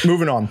right,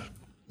 moving on.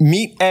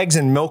 Meat, eggs,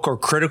 and milk are a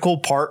critical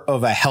part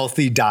of a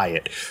healthy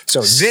diet.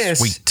 So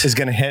this is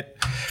going to hit.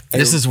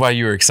 This is why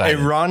you were excited.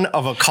 A run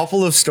of a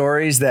couple of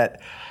stories that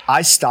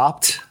I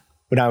stopped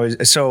when I was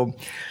a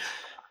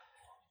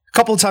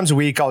couple of times a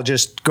week, I'll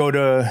just go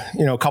to,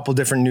 a couple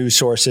different news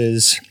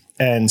sources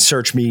and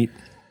search meat.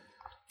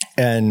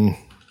 And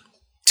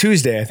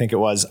Tuesday, I think it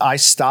was, I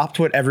stopped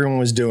what everyone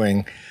was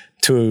doing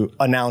to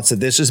announce that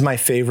this is my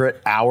favorite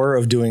hour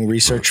of doing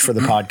research for the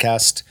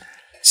podcast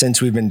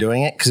since we've been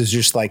doing it. Cause it's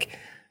just like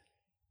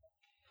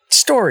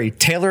story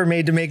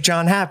tailor-made to make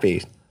John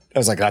happy. I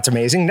was like, that's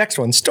amazing. Next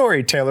one,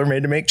 story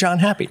tailor-made to make John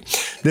happy.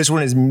 This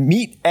one is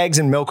meat, eggs,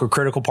 and milk are a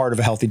critical part of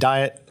a healthy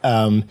diet.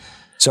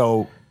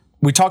 So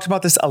we talked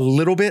about this a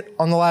little bit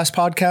on the last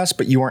podcast,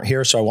 but you weren't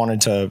here, so I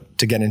wanted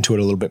to get into it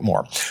a little bit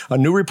more. A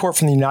new report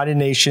from the United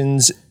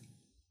Nations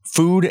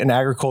Food and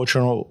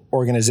Agricultural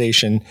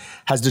Organization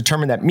has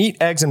determined that meat,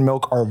 eggs, and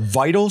milk are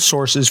vital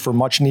sources for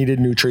much-needed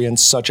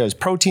nutrients such as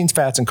proteins,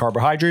 fats, and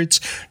carbohydrates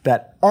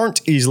that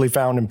aren't easily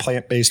found in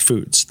plant-based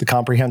foods. The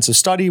comprehensive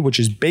study, which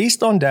is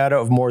based on data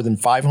of more than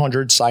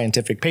 500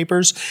 scientific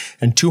papers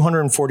and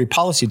 240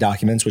 policy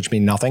documents, which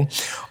mean nothing,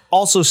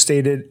 also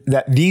stated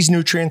that these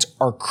nutrients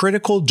are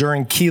critical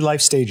during key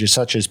life stages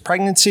such as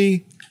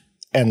pregnancy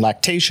and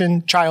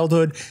lactation,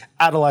 childhood,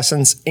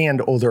 adolescence,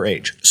 and older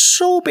age.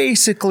 So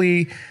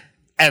basically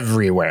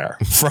everywhere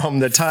from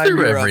the time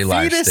you're a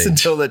fetus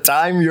until the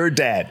time you're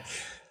dead.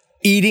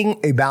 Eating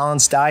a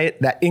balanced diet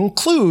that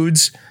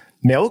includes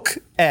milk,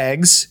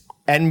 eggs,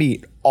 and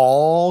meat,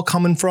 all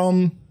coming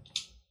from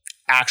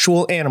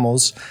actual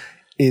animals,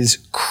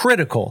 is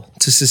critical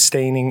to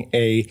sustaining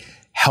a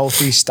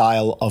healthy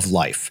style of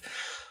life.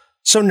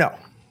 So no,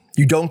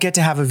 you don't get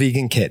to have a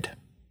vegan kid.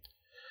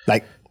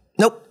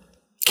 Nope,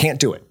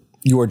 can't do it.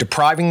 You are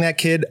depriving that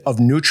kid of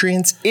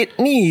nutrients it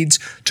needs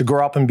to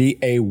grow up and be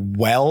a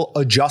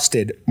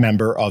well-adjusted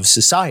member of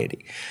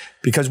society.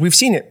 Because we've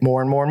seen it more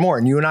and more and more.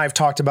 And you and I have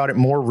talked about it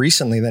more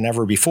recently than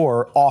ever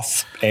before,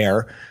 off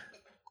air,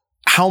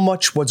 how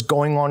much what's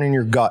going on in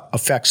your gut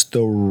affects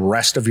the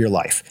rest of your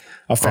life,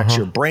 affects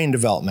your brain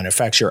development,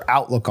 affects your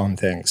outlook on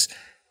things.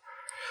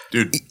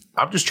 Dude,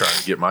 I'm just trying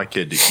to get my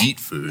kid to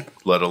eat food,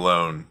 let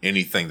alone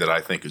anything that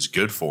I think is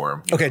good for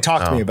him. Okay,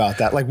 talk to me about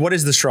that. Like, what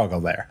is the struggle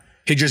there?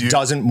 He just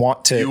doesn't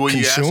want to consume?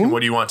 You ask him, what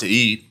do you want to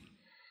eat?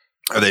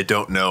 Or they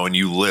don't know, and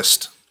you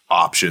list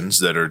options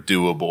that are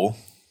doable.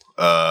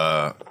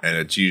 And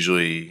it's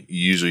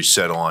usually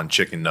settle on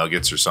chicken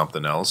nuggets or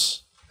something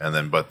else.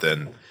 But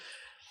then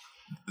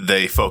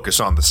they focus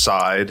on the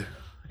side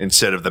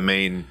instead of the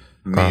main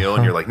meal,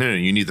 and you're like, no,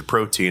 you need the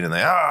protein, and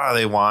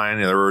they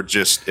whine,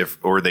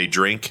 or they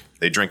drink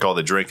all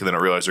the drink, and then I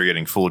realize they're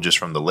getting full just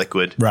from the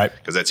liquid, right?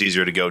 Because that's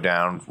easier to go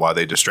down while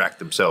they distract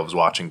themselves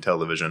watching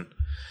television.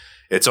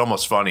 It's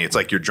almost funny. It's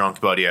like your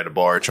drunk buddy at a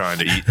bar trying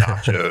to eat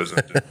nachos.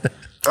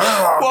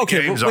 And,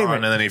 game's on,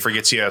 and then he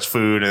forgets he has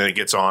food, and then it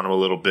gets on him a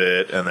little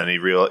bit, and then he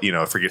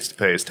forgets to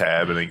pay his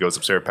tab, and then he goes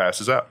upstairs and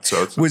passes out.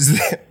 So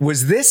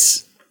was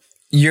this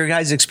your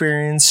guys'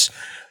 experience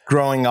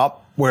growing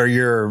up, where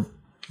your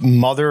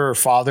mother or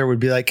father would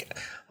be like,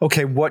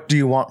 "Okay, what do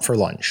you want for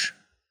lunch?"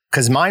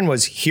 Because mine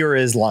was, "Here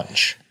is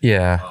lunch.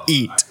 Yeah,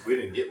 Eat." we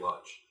didn't get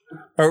lunch.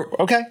 Oh,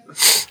 okay.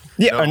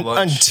 Yeah, No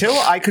lunch. until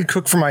I could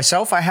cook for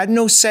myself, I had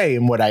no say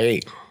in what I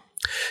ate.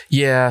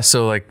 yeah.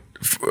 So like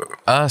for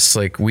us,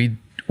 like we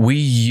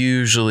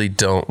usually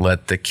don't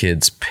let the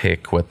kids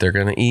pick what they're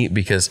gonna eat,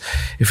 because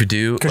if we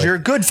do, Because you're a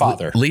good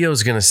father.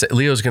 Leo's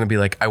gonna be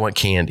like, I want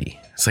candy.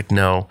 It's like,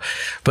 no.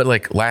 But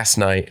like last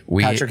night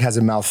Patrick has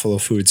a mouthful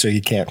of food, so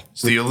he can't.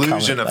 It's the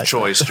illusion of like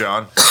choice,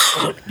 John.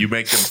 You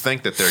make them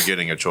think that they're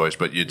getting a choice,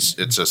 but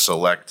it's a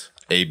select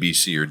A, B,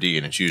 C, or D,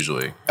 and it's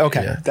usually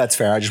Okay, that's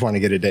fair. I just want to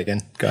get a dig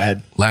in. Go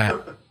ahead.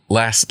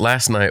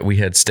 last night we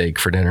had steak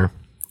for dinner,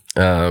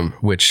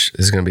 which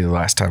is going to be the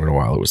last time in a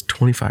while. It was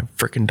 $25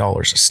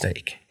 freaking a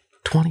steak.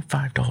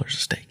 $25 a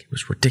steak. It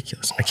was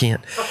ridiculous. I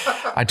can't.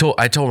 I told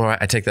him,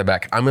 I take that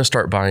back. I'm going to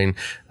start buying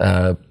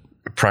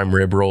prime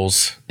rib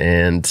rolls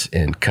and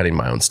cutting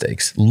my own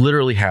steaks.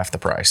 Literally half the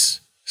price.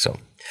 So,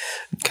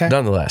 Okay.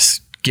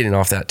 nonetheless, getting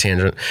off that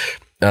tangent,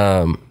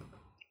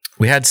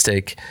 we had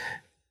steak.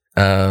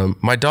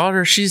 My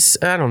daughter,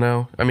 I don't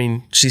know. I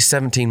mean, she's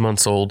 17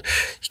 months old.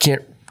 You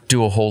can't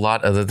do a whole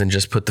lot other than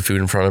just put the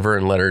food in front of her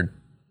and let her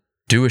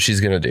do what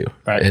she's going to do.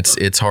 Right.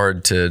 It's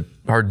hard to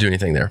do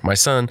anything there. My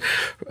son,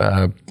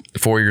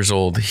 4 years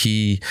old,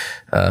 he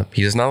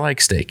does not like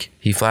steak.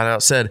 He flat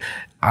out said,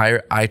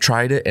 I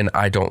tried it and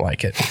I don't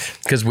like it.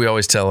 Because we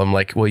always tell him,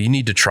 like, well, you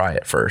need to try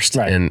it first.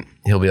 Right. And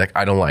he'll be like,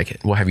 I don't like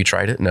it. Well, have you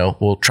tried it? No.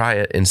 Well, try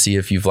it and see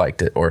if you've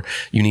liked it, or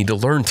you need to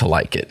learn to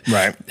like it.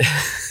 Right.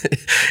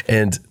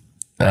 And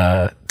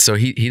so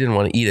he didn't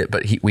want to eat it,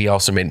 but we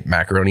also made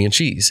macaroni and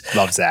cheese.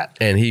 Loves that.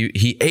 And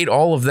he ate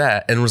all of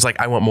that and was like,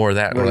 I want more of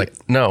that. And we're like,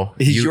 no,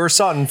 He's your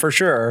son for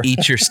sure.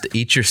 eat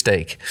your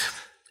steak.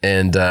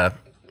 And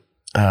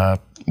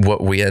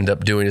what we end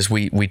up doing is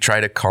we try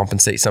to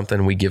compensate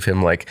something. We give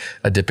him like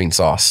a dipping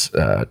sauce,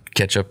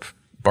 ketchup,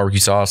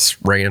 barbecue sauce,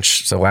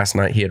 ranch. So last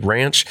night he had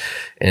ranch,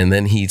 and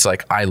then he's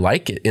like, I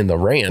like it in the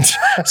ranch.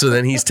 So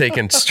then he's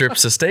taking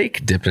strips of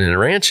steak, dipping it in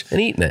ranch,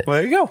 and eating it. Well,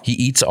 there you go. He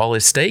eats all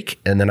his steak,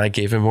 and then I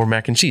gave him more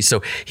mac and cheese.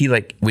 So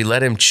we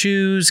let him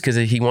choose because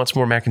he wants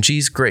more mac and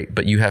cheese. Great,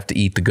 but you have to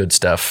eat the good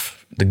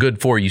stuff, the good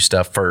for you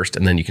stuff first,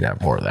 and then you can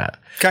have more of that.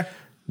 Okay.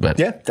 But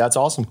Yeah, that's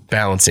awesome.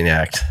 balancing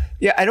act.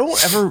 Yeah, I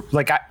don't ever,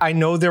 like, I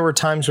know there were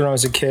times when I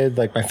was a kid,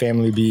 like my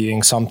family would be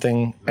eating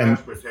something and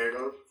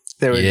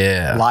they would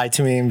Yeah. lie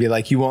to me and be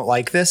like, you won't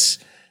like this.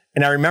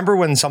 And I remember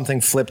when something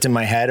flipped in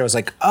my head, I was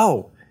like,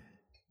 oh,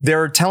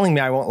 they're telling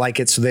me I won't like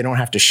it so they don't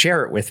have to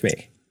share it with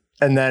me.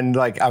 And then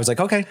like, I was like,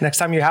 okay, next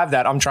time you have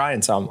that, I'm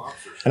trying some.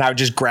 And I would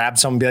just grab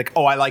some and be like,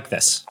 oh, I like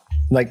this.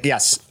 Like,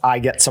 yes, I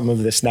get some of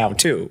this now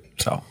too.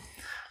 So,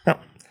 no.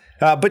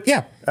 But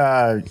yeah,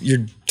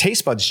 your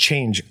taste buds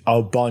change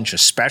a bunch,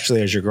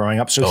 especially as you're growing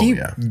up. So he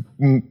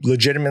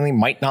legitimately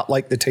might not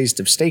like the taste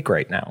of steak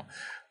right now,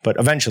 but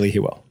eventually he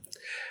will.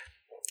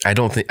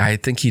 I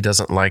think he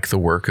doesn't like the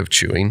work of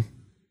chewing.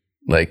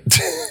 Like,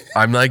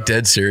 I'm like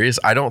dead serious.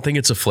 I don't think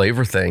it's a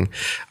flavor thing.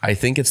 I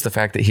think it's the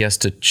fact that he has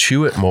to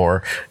chew it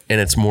more and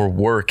it's more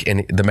work.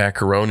 And the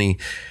macaroni,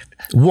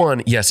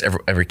 yes,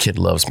 every kid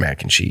loves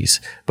mac and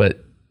cheese,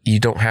 but you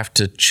don't have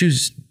to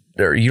choose,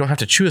 or you don't have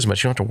to chew as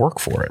much. You don't have to work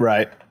for it.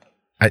 Right.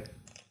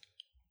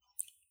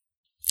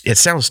 It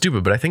sounds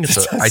stupid, but I think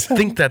I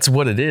think that's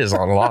what it is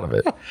on a lot of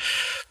it.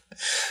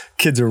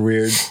 Kids are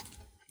weird.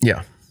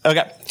 Yeah.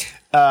 Okay.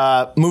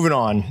 Moving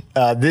on.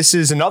 This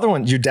is another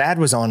one. Your dad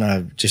was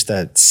on just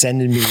a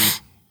sending me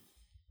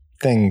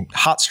thing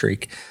hot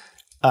streak.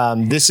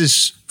 This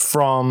is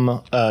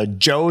from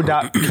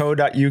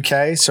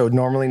joe.co.uk. So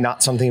normally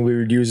not something we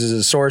would use as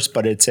a source,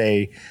 but it's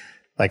an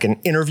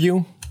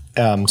interview.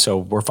 So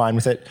we're fine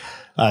with it.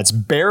 It's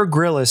Bear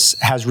Grylls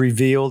has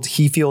revealed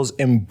he feels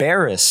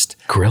embarrassed.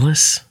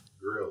 Grillis?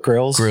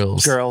 Grills?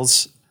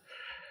 Grills.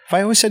 Have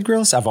I always said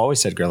Grills? I've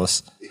always said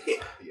Grills.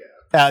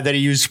 That he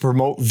used to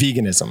promote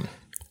veganism.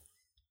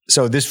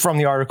 So this from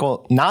the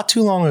article, not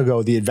too long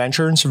ago, the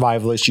adventurer and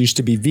survivalist used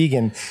to be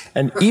vegan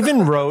and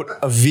even wrote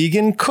a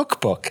vegan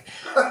cookbook.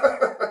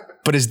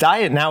 But his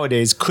diet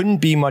nowadays couldn't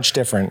be much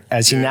different,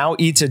 as he now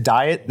eats a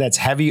diet that's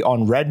heavy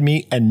on red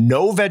meat and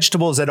no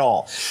vegetables at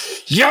all.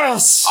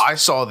 Yes! I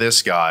saw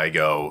this guy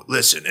go,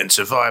 listen, in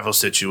survival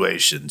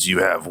situations, you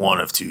have one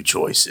of two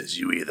choices.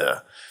 You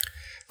either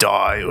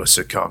die or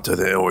succumb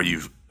to or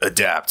you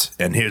adapt.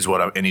 And here's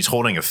and he's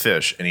holding a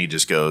fish and he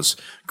just goes,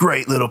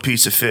 great little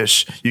piece of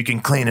fish. You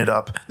can clean it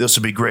up. This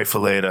will be great for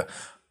later.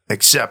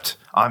 except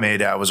I'm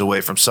 8 hours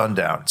away from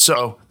sundown.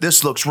 So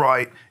this looks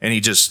right. And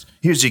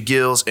here's your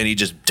gills, and he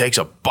just takes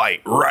a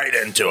bite right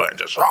into it. And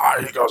just,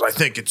 he goes, I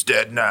think it's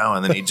dead now.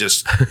 And then he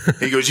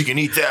goes, you can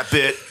eat that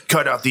bit,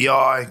 cut out the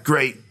eye,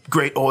 great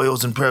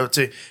oils and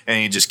protein.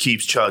 And he just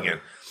keeps chugging.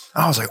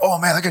 I was like, oh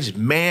man, that guy just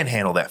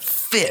manhandled that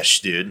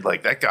fish, dude.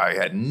 Like that guy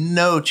had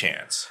no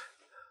chance.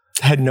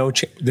 Had no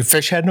chance. The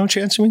fish had no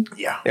chance, you mean?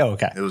 Yeah. Oh,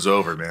 okay. It was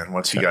over, man.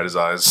 Once he got his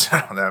eyes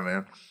on that,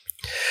 man.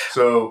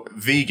 So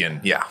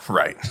vegan. Yeah,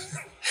 right.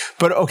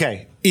 But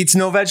okay. Eats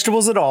no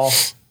vegetables at all.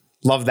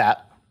 Love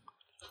that.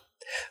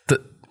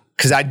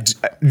 Because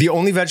the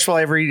only vegetable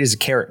I ever eat is a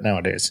carrot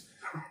nowadays.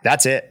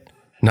 That's it.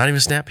 Not even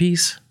snap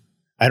peas?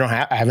 I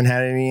haven't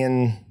had any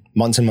in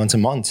months and months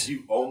and months.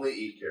 You only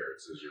eat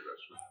carrots as your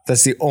vegetable.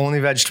 That's the only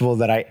vegetable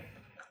that I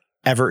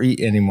ever eat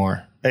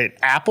anymore. An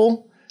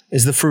apple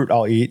is the fruit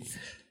I'll eat.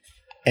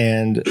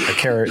 And a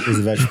carrot is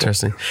a vegetable.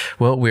 Interesting.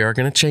 Well, we are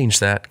going to change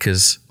that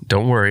because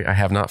don't worry, I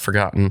have not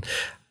forgotten.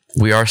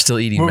 We are still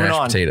eating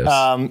mashed potatoes.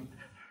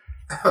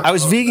 I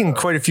was vegan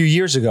quite a few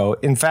years ago.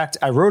 In fact,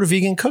 I wrote a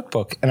vegan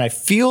cookbook, and I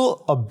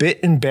feel a bit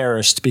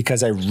embarrassed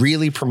because I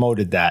really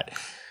promoted that.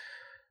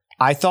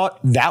 I thought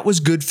that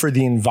was good for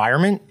the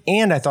environment,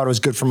 and I thought it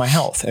was good for my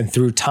health. And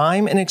through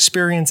time and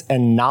experience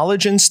and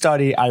knowledge and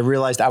study, I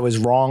realized I was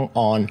wrong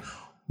on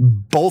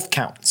both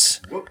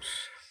counts. Whoops.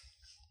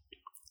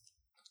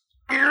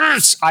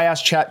 I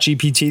asked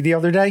ChatGPT the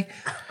other day,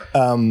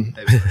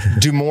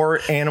 do more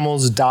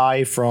animals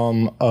die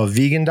from a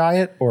vegan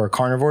diet or a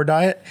carnivore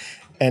diet?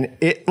 And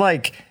it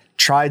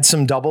tried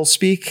some double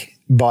speak,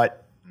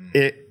 but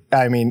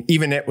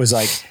even it was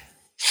like,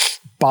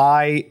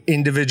 by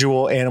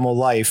individual animal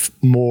life,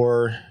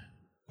 more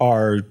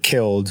are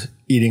killed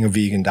eating a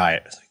vegan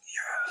diet. It's like,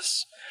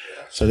 yes.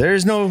 So there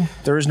is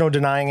no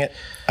denying it.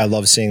 I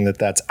love seeing that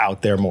that's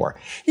out there more.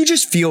 You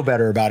just feel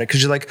better about it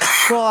because you're like,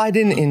 well, I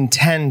didn't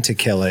intend to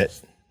kill it.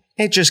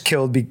 It just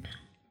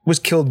was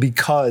killed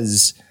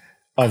because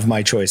of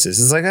my choices.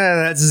 It's like,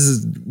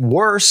 that's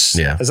worse.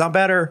 Yeah. It's not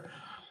better.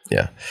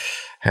 Yeah.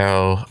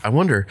 How I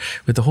wonder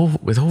with the whole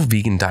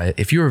vegan diet,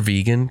 if you're a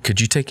vegan, could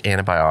you take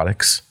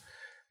antibiotics?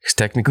 Because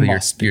technically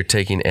you're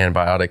taking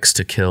antibiotics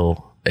to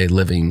kill a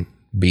living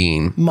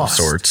being of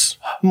sorts.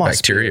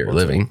 Bacteria are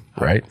living,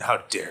 right? How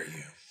dare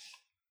you?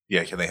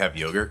 Yeah, can they have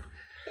yogurt?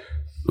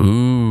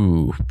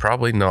 Ooh,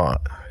 probably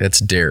not.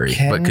 It's dairy.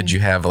 But could you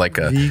have like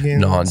a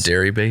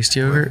non-dairy based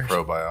yogurt?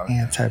 Probiotics.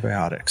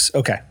 Antibiotics.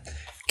 Okay.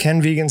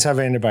 Can vegans have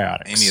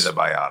antibiotics? Any of the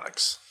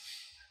biotics.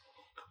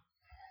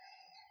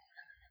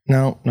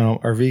 No.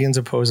 Are vegans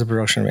opposed to the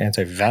production of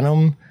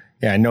anti-venom?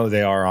 Yeah, I know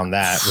they are on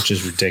that, which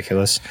is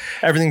ridiculous.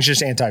 Everything's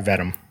just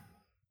anti-venom.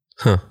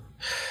 Huh.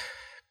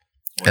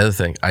 Other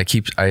thing,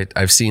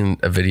 I've seen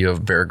a video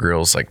of Bear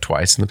Grylls like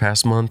twice in the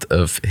past month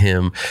of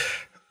him,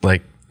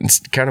 like it's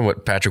kind of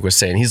what Patrick was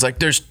saying. He's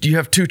like, you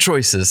have two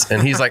choices.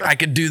 And he's like, I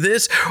could do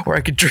this or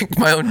I could drink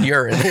my own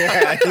urine.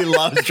 Yeah, he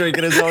loves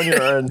drinking his own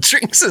urine.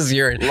 Drinks his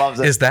urine. Loves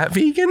it. Is that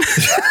vegan?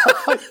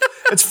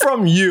 It's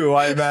from you,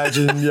 I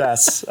imagine.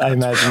 Yes, I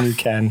imagine you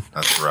can.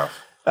 That's rough.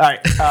 All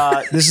right.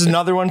 This is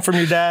another one from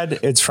your dad.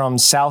 It's from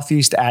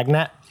Southeast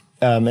AgNet.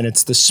 And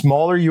it's the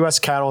smaller U.S.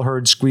 cattle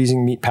herd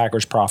squeezing meat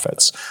packers'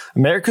 profits.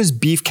 America's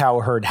beef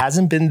cow herd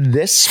hasn't been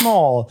this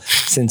small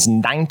since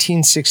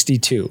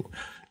 1962.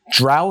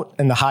 Drought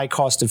and the high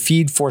cost of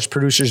feed forced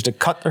producers to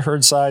cut their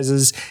herd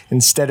sizes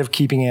instead of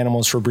keeping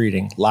animals for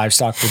breeding.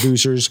 Livestock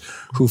producers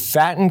who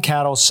fatten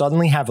cattle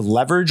suddenly have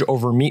leverage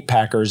over meat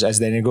packers as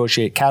they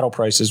negotiate cattle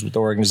prices with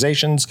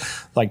organizations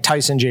like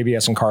Tyson,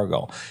 JBS, and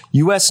Cargill.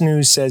 U.S.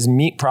 News says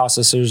meat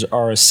processors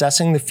are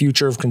assessing the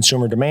future of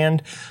consumer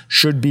demand.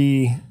 Should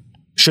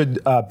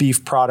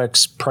beef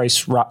products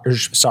price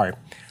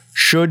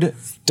should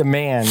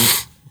demand.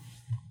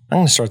 I'm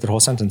going to start the whole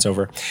sentence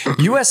over.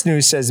 U.S.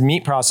 News says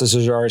meat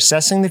processors are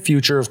assessing the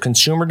future of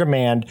consumer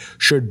demand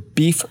should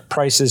beef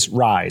prices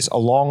rise,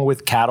 along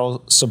with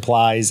cattle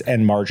supplies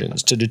and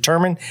margins, to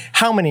determine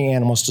how many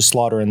animals to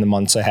slaughter in the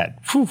months ahead.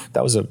 Whew,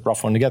 that was a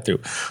rough one to get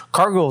through.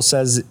 Cargill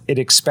says it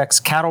expects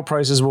cattle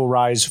prices will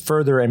rise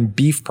further and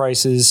beef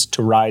prices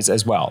to rise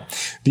as well.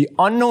 The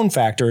unknown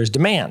factor is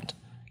demand.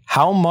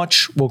 How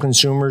much will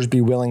consumers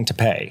be willing to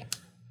pay?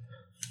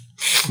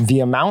 The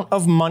amount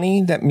of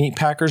money that meat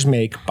packers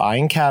make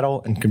buying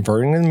cattle and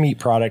converting the meat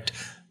product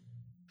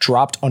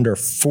dropped under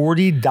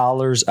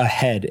 $40 a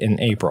head in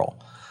April.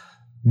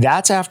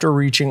 That's after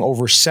reaching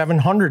over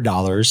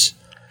 $700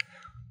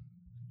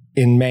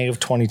 in May of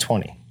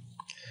 2020.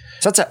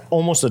 So that's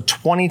almost a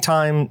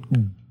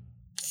 20-time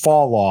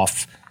fall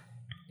off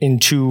in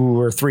 2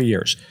 or 3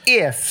 years.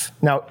 If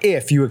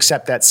you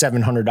accept that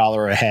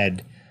 $700 a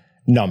head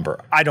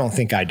number. I don't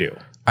think I do.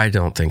 I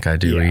don't think I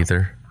do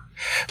either.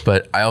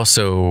 But I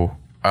also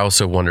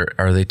wonder,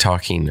 are they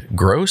talking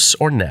gross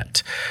or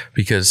net?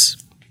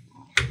 Because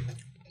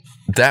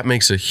that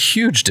makes a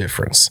huge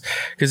difference.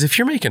 Because if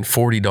you're making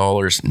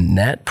 $40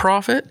 net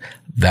profit,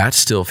 that's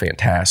still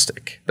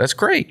fantastic. That's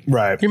great.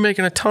 Right. You're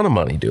making a ton of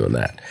money doing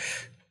that.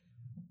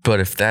 But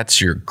if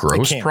that's your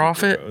gross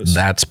profit,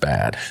 that's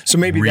bad. So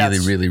maybe really,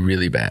 really,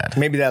 really bad.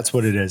 Maybe that's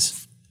what it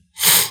is.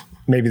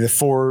 Maybe the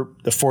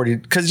 40,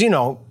 because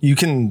you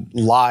can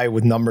lie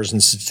with numbers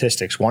and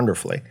statistics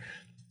wonderfully.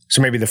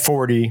 So maybe the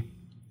 40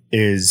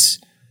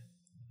 is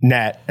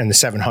net and the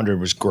 700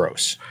 was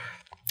gross.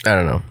 I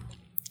don't know.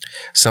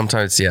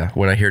 Sometimes,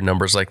 when I hear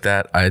numbers like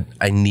that,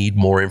 I need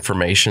more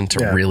information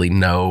to really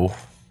know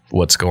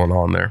what's going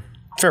on there.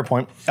 Fair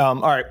point.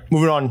 All right,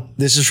 moving on.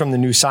 This is from the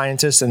New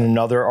Scientist and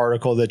another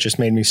article that just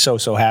made me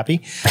so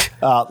happy.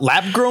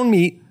 Lab-grown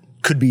meat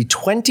could be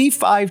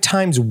 25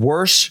 times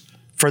worse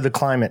for the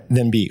climate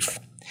than beef.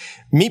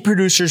 Meat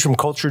produced from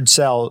cultured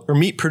cells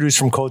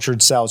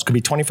could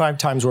be 25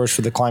 times worse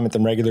for the climate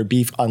than regular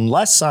beef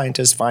unless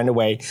scientists find a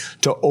way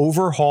to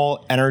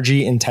overhaul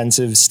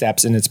energy-intensive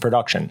steps in its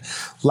production.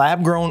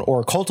 Lab-grown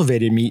or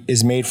cultivated meat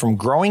is made from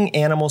growing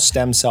animal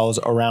stem cells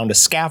around a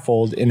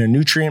scaffold in a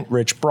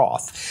nutrient-rich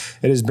broth.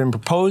 It has been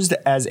proposed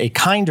as a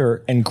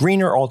kinder and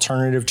greener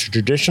alternative to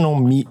traditional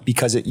meat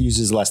because it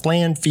uses less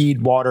land,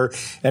 feed, water,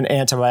 and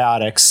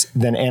antibiotics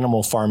than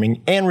animal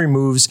farming and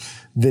removes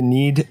the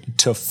need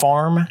to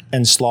farm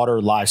and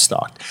slaughter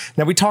livestock.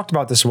 Now, we talked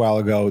about this a while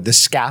ago, the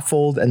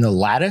scaffold and the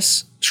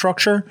lattice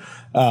structure,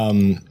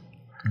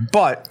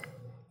 but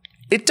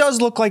it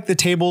does look like the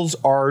tables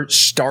are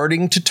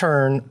starting to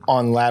turn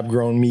on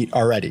lab-grown meat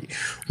already.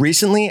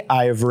 Recently,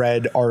 I have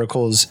read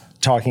articles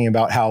talking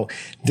about how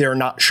they're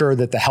not sure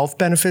that the health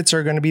benefits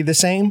are going to be the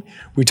same.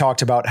 We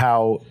talked about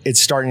how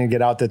it's starting to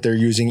get out that they're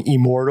using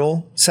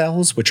immortal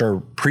cells, which are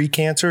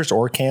precancerous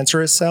or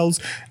cancerous cells.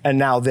 And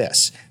now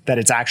that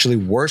it's actually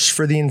worse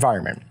for the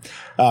environment.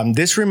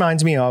 This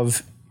reminds me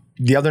of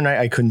the other night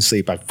I couldn't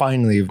sleep. I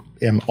finally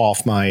am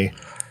off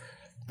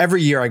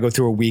every year I go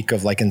through a week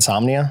of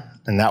insomnia.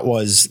 And that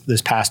was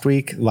this past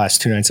week. The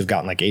last 2 nights I've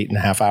gotten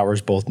 8.5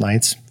 hours both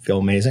nights. Feel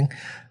amazing.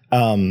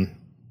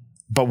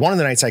 But one of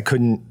the nights I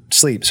couldn't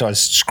sleep, so I was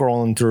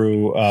scrolling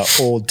through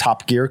old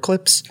Top Gear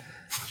clips.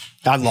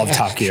 I love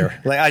Top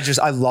Gear.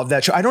 I love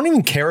that show. I don't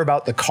even care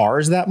about the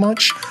cars that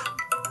much.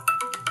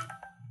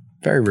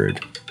 Very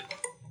rude.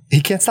 He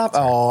can't stop.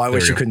 Oh, I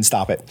wish you couldn't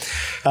stop it.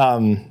 I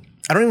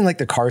don't even like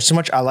the cars so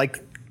much. I like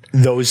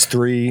those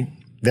three,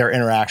 their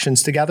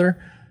interactions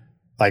together.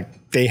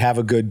 They have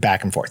a good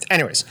back and forth.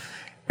 Anyways,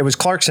 it was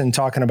Clarkson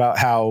talking about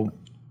how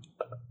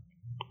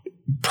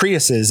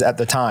Priuses at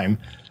the time,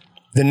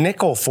 the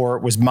nickel for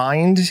it was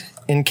mined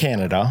in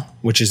Canada,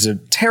 which is a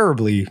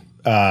terribly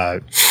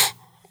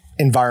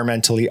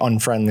environmentally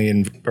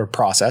unfriendly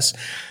process.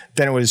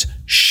 Then it was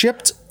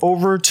shipped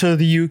over to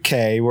the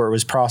UK where it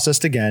was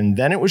processed again.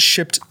 Then it was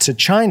shipped to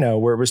China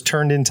where it was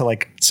turned into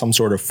some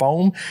sort of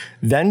foam.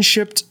 Then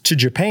shipped to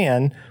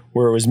Japan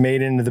where it was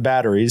made into the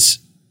batteries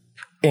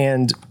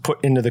and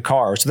put into the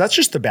car. So that's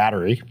just the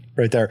battery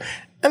right there.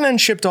 And then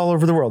shipped all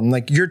over the world.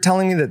 And you're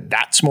telling me that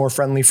that's more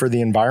friendly for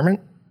the environment?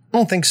 I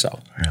don't think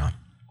so. Yeah.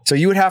 So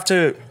you would have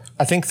to,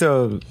 I think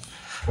the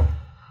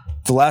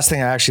last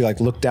thing I actually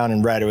looked down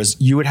and read, it was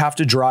you would have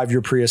to drive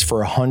your Prius for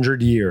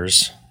 100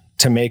 years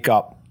to make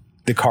up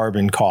the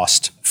carbon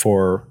cost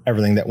for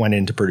everything that went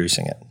into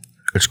producing it.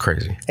 It's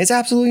crazy. It's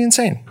absolutely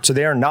insane. So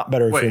they are not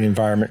better for the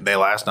environment. They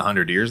last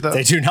 100 years though?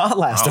 They do not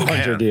last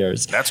 100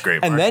 years. That's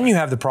great. And then you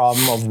have the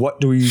problem of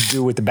what do you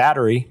do with the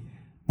battery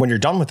when you're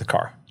done with the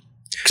car?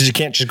 Because you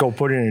can't just go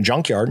put it in a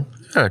junkyard.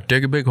 Yeah,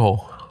 dig a big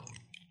hole.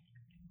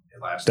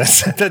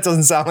 That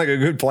doesn't sound like a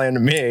good plan to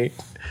me.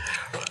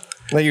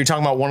 You're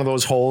talking about one of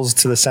those holes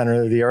to the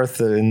center of the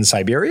earth in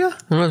Siberia?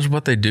 That's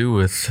what they do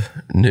with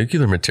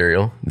nuclear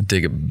material.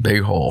 Dig a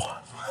big hole.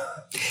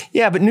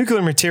 Yeah, but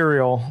nuclear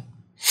material,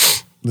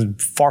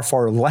 far,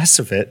 far less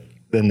of it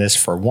than this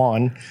for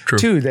one. True.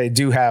 Two, they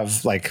do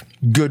have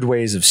good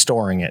ways of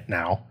storing it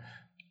now.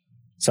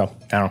 So,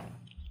 I don't know.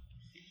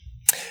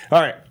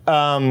 All right.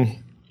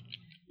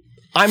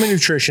 I'm a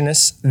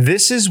nutritionist.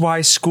 This is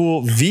why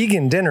school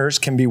vegan dinners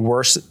can be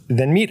worse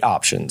than meat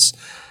options.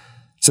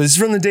 So this is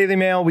from the Daily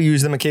Mail. We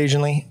use them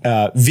occasionally.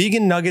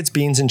 Vegan nuggets,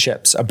 beans, and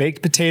chips, a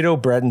baked potato,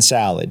 bread, and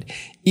salad,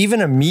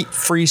 even a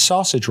meat-free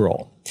sausage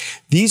roll.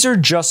 These are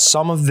just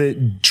some of the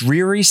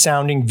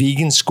dreary-sounding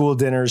vegan school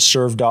dinners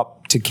served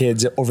up to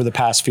kids over the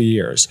past few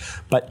years.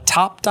 But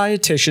top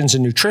dietitians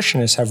and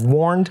nutritionists have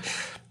warned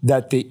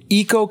that the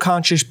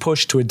eco-conscious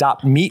push to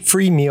adopt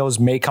meat-free meals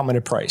may come at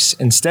a price.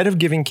 Instead of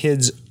giving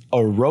kids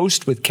a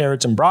roast with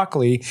carrots and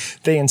broccoli,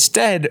 they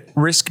instead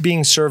risk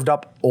being served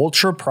up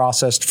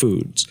ultra-processed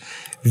foods.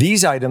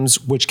 These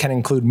items, which can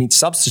include meat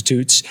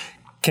substitutes,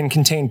 can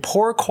contain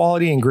poor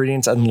quality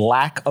ingredients and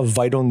lack of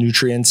vital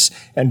nutrients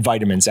and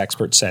vitamins,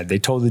 experts said. They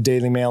told the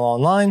Daily Mail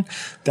Online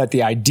that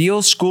the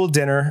ideal school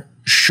dinner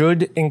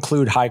should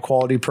include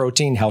high-quality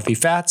protein, healthy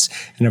fats,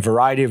 and a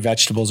variety of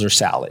vegetables or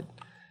salad.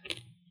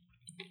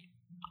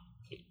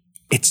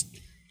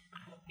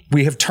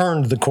 We have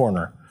turned the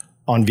corner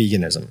on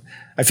veganism.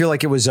 I feel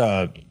like it was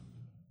a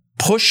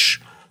push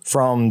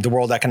from the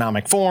World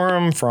Economic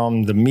Forum,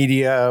 from the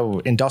media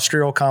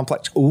industrial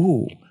complex.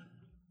 Ooh,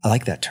 I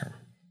like that term.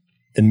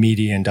 The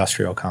media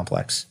industrial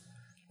complex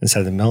instead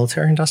of the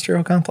military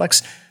industrial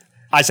complex.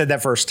 I said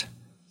that first.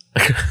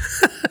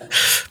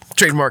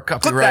 Trademark,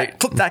 copyright.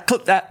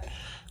 Clip that.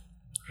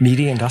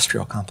 Meaty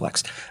industrial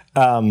complex.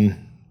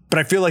 But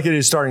I feel like it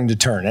is starting to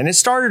turn. And it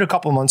started a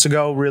couple months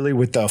ago, really,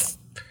 with the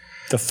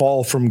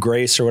fall from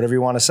grace, or whatever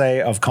you want to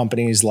say, of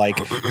companies like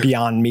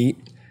Beyond Meat,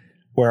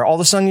 where all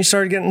of a sudden you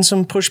started getting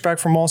some pushback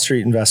from Wall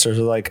Street investors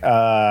who are like,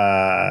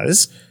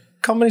 this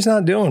company's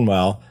not doing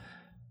well.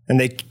 And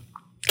they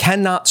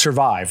cannot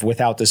survive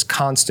without this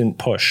constant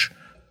push.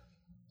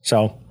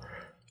 So,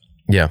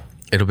 yeah,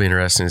 it'll be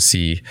interesting to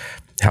see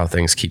how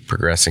things keep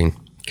progressing,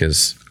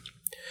 because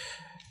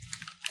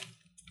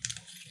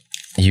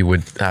you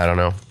would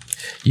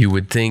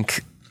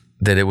think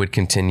that it would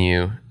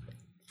continue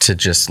to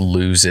just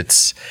lose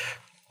its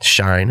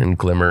shine and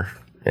glimmer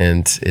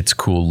and its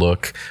cool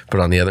look. But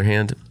on the other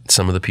hand,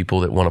 some of the people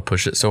that want to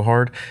push it so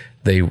hard,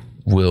 they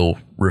will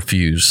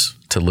refuse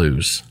to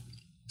lose.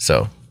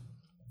 So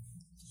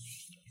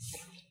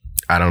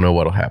I don't know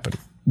what'll happen.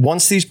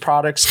 Once these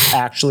products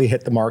actually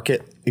hit the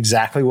market,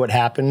 exactly what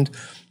happened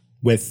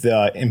with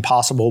the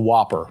Impossible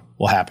Whopper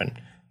will happen.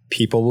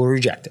 People will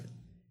reject it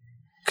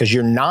because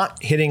you're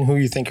not hitting who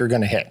you think you're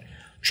going to hit.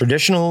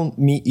 Traditional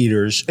meat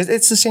eaters,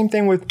 it's the same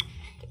thing with,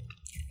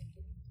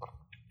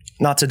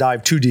 not to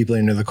dive too deeply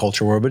into the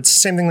culture war, but it's the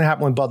same thing that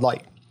happened with Bud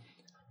Light.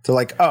 They're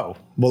like, oh,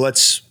 well,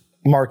 let's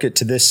market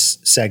to this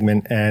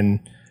segment and,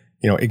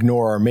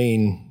 ignore our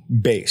main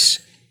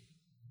base.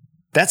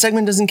 That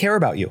segment doesn't care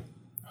about you.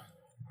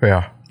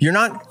 Yeah. You're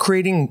not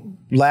creating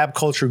lab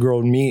culture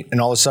grown meat and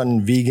all of a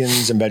sudden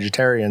vegans and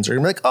vegetarians are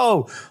going to be like,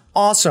 oh,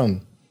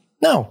 awesome.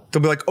 No,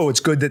 they'll be like, oh, it's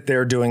good that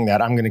they're doing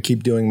that. I'm going to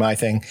keep doing my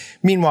thing.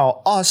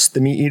 Meanwhile, us, the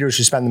meat eaters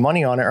who spend the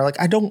money on it, are like,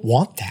 I don't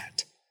want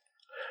that.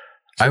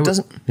 So it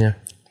doesn't. Yeah.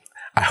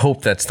 I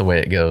hope that's the way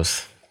it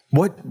goes.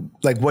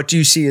 What do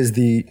you see as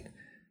the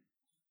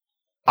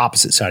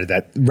opposite side of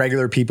that?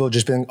 Regular people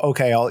just being,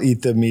 okay, I'll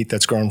eat the meat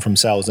that's grown from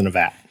cells in a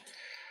vat.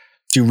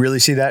 Do you really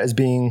see that as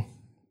being?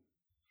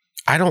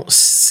 I don't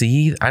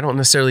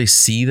necessarily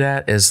see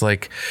that as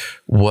like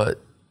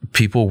what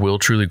people will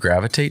truly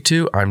gravitate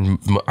to. I'm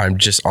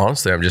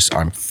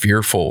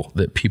fearful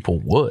that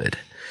people would.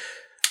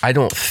 I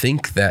don't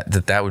think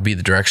that would be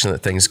the direction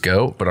that things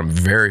go, but I'm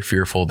very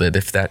fearful that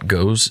if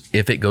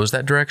it goes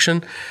that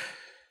direction,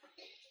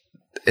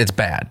 it's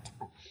bad.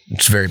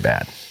 It's very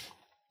bad.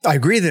 I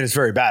agree that it's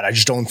very bad. I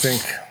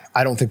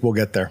don't think we'll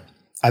get there.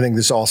 I think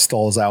this all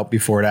stalls out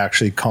before it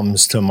actually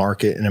comes to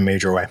market in a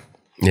major way.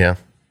 Yeah.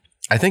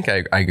 I think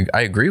I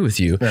agree with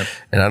you, yeah.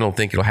 And I don't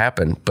think it'll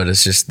happen, but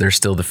it's just, there's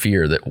still the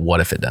fear that what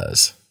if it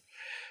does?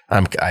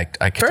 I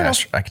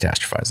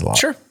catastrophize a lot.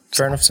 Sure.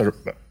 Fair enough. So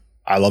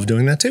I love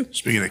doing that too.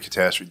 Speaking of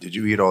catastrophe, did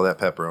you eat all that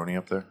pepperoni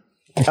up there?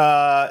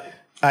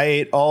 I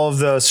ate all of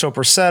the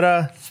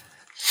sopressata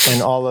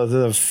and all of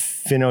the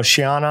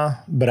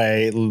finocchiana, but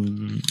I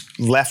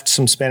left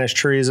some Spanish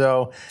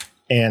chorizo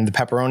and the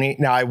pepperoni.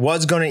 Now I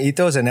was going to eat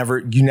those.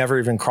 You never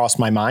even crossed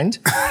my mind.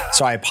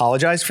 So I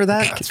apologize for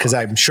that because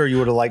I'm sure you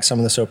would have liked some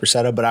of the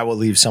sopressata, but I will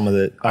leave some of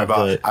the. I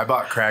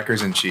bought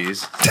crackers and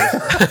cheese.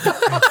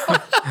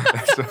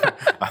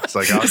 I was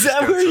like, is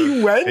that where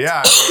you went?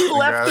 Yeah. He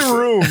left the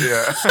room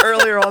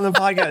earlier on the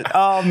podcast.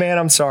 Oh man,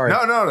 I'm sorry.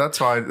 No, that's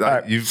fine.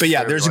 Right. But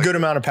yeah, there's a good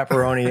amount of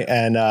pepperoni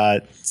and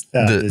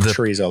the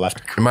chorizo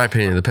left. In my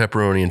opinion, the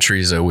pepperoni and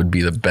chorizo would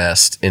be the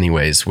best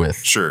anyways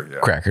with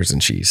crackers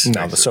and cheese.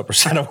 No, the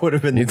sopressata would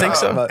have been. You think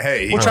so? But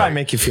hey, we'll try and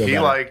make you feel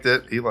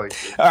better. He liked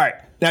it. All right.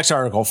 Next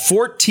article.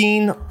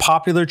 14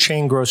 popular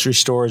chain grocery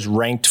stores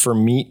ranked for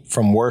meat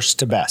from worst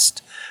to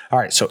best. All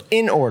right. So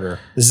in order,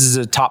 this is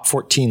a top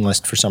 14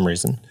 list for some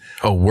reason.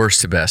 Oh,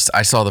 worst to best.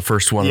 I saw the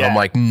first one and I'm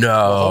like,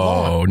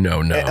 no.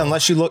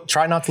 Unless you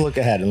try not to look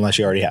ahead unless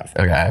you already have.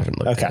 Okay. I haven't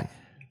looked. Okay.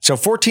 So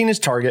 14 is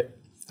Target.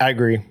 I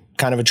agree.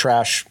 Kind of a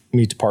trash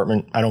meat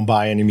department. I don't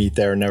buy any meat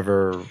there.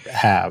 Never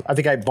have. I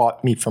think I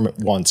bought meat from it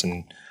once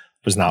and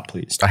was not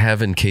pleased. I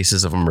have in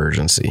cases of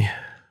emergency,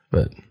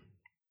 but.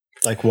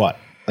 Like what?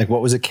 Like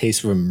what was a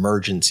case of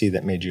emergency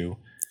that made you?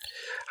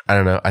 I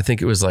don't know. I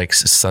think it was like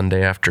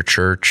Sunday after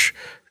church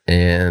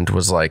and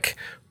was like,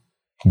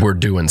 we're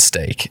doing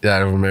steak. I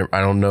don't remember. I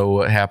don't know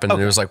what happened.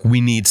 Okay. It was like, we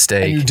need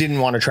steak. And you didn't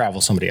want to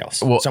travel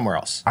somewhere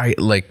else. I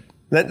like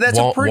that's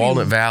a pretty...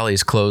 Walnut Valley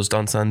is closed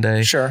on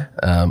Sunday. Sure.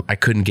 I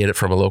couldn't get it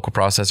from a local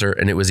processor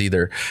and it was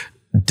either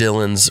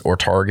Dillon's or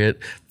Target.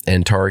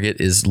 And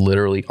Target is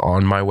literally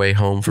on my way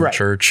home from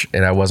church,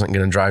 and I wasn't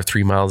going to drive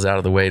 3 miles out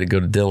of the way to go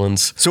to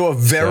Dillon's. So a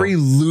very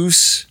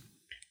loose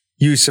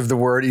use of the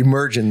word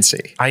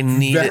emergency.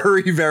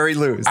 Very, very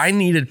loose. I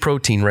needed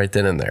protein right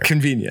then and there.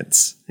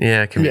 Convenience.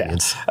 Yeah,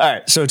 convenience. Yeah. All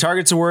right. So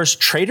Target's the worst.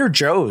 Trader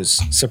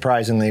Joe's,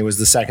 surprisingly, was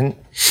the second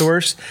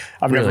worst.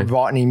 I've never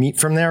bought any meat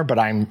from there, but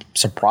I'm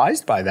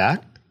surprised by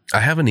that. I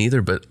haven't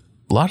either, but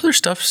a lot of their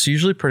stuff's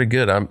usually pretty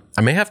good. I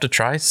may have to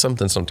try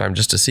something sometime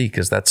just to see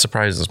because that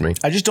surprises me.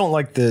 I just don't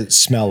like the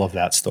smell of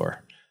that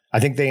store. I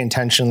think they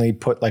intentionally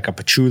put like a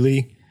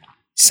patchouli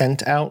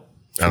scent out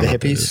for the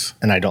hippies,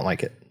 and I don't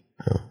like it.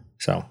 Oh.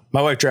 So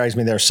my wife drags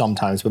me there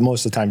sometimes, but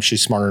most of the time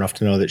she's smart enough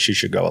to know that she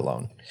should go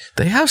alone.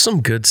 They have some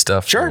good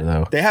stuff there,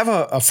 though. They have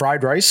a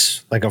fried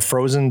rice, like a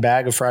frozen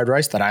bag of fried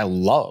rice that I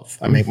love.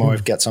 I make my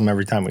wife get some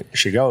every time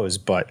she goes,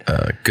 but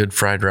good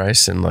fried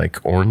rice and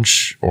like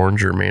orange or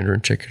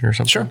mandarin chicken or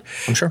something. Sure,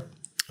 I'm sure.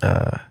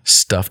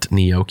 Stuffed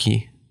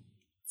gnocchi.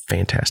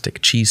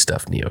 Fantastic. Cheese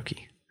stuffed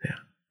gnocchi. Yeah.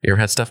 You ever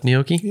had stuffed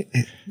gnocchi?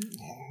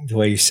 The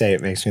way you say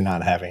it makes me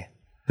not happy.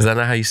 Is that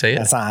not how you say it?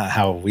 That's not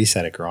how we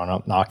said it growing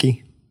up.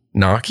 Gnocchi.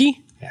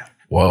 Gnocchi? Yeah.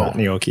 Whoa. Not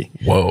gnocchi.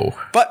 Whoa.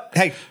 But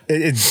hey,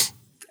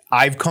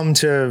 I've come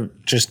to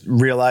just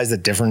realize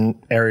that different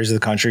areas of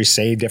the country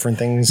say different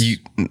things.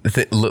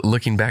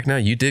 Looking back now,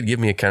 you did give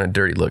me a kind of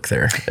dirty look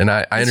there. And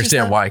I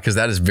understand why, because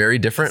that is very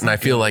different. And I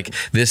feel like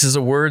this is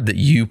a word that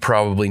you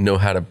probably know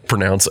how to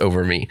pronounce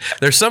over me.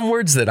 There's some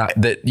words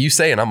that you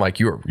say, and I'm like,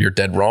 you're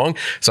dead wrong.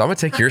 So I'm going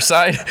to take your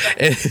side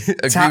and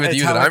agree with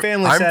you that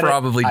I'm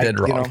probably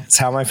dead wrong. It's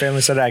how my family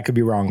said it. I could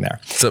be wrong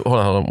there. So hold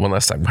on one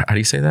last time. How do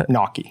you say that?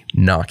 Gnocchi.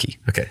 Gnocchi.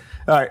 Okay.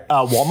 All right.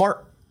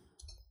 Walmart.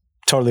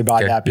 Totally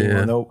buy that being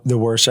one of the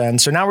worst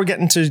end. So now we're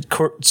getting to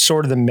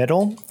sort of the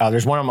middle.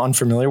 There's one I'm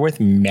unfamiliar with.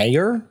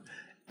 Meijer.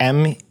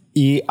 Meijer.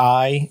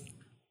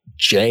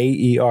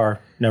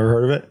 Never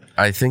heard of it?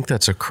 I think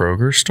that's a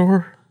Kroger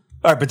store.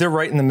 All right, but they're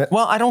right in the middle.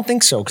 Well, I don't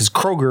think so because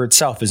Kroger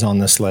itself is on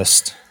this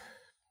list.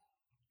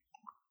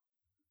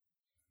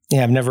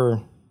 Yeah, I've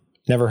never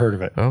heard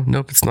of it. Oh,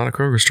 nope, it's not a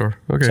Kroger store.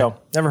 Okay. So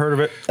never heard of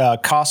it.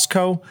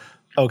 Costco.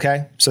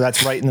 Okay, so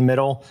that's right in the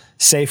middle.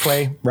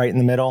 Safeway, right in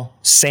the middle.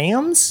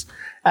 Sam's.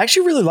 I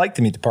actually really like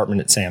the meat department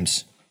at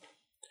Sam's.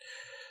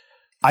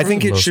 I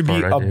think it should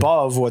be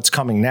above what's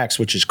coming next,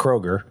 which is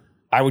Kroger.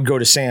 I would go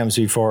to Sam's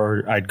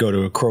before I'd go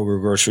to a Kroger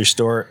grocery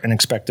store and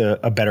expect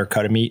a better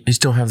cut of meat. You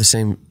don't have the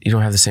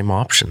same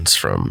options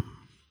from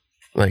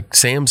like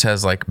Sam's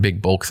has like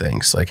big bulk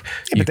things. Like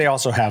but they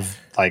also have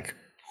like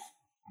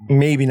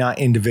maybe not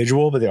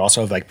individual, but they also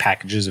have like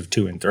packages of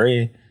 2 and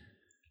 3.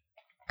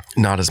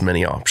 Not as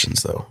many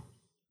options though.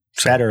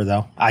 Better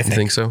though, I think. You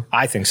think so?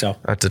 I think so.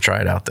 I have to try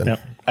it out then.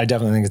 Yep. I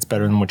definitely think it's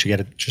better than what you get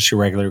at just your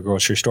regular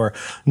grocery store.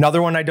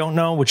 Another one I don't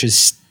know, which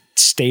is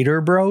Stater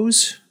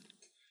Bros.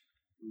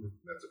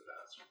 That's a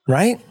pass.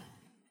 Right?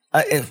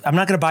 I'm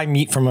not going to buy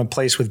meat from a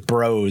place with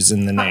bros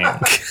in the name.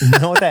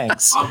 No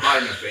thanks. I'm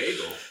buying a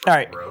bagel. All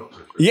right.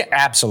 Yeah,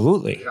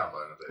 absolutely. Yeah,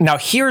 now,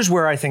 here's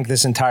where I think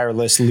this entire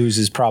list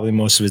loses probably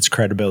most of its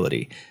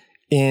credibility.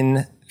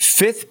 In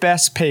 5th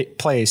best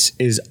place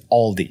is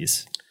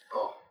Aldi's.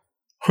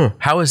 Huh.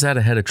 How is that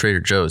ahead of Trader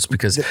Joe's?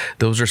 Because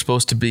those are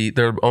supposed to be,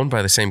 they're owned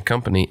by the same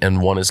company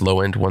and one is low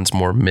end, one's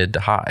more mid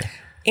to high.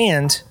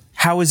 And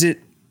how is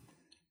it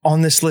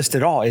on this list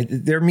at all?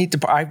 Their meat,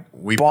 I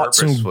bought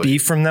some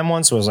beef from them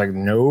once. So I was like,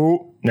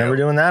 no, never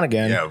doing that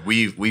again. Yeah,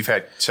 we've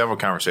had several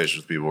conversations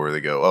with people where they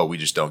go, oh, we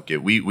just don't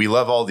get, we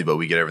love Aldi, but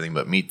we get everything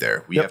but meat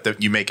there. We have to,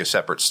 you make a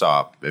separate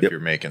stop if you're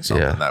making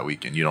something that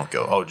weekend. You don't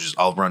go, oh,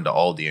 I'll run to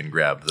Aldi and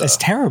grab the. It's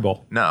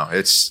terrible. No,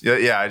 it's,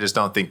 I just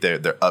don't think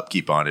their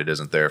upkeep on it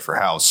isn't there for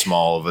how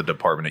small of a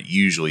department it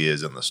usually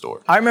is in the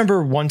store. I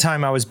remember one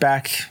time I was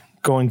back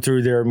going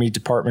through their meat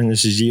department,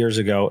 this is years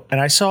ago, and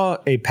I saw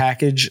a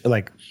package,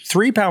 like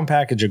 3-pound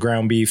package of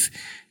ground beef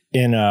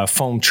in a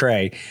foam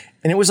tray,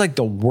 and it was like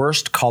the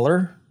worst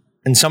color.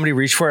 And somebody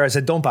reached for it. I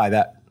said, don't buy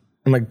that.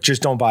 I'm like,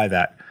 just don't buy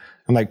that.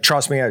 I'm like,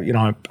 trust me,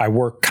 I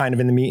work kind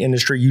of in the meat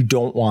industry. You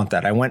don't want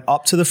that. I went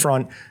up to the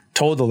front,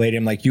 told the lady,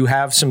 I'm like, you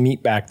have some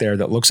meat back there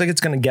that looks like it's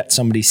going to get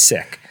somebody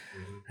sick.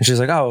 And she's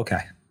like, oh,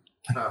 okay.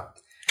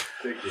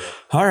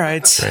 All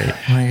right.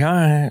 I'm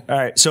like, all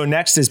right. So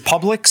next is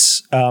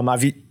Publix.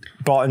 I've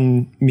bought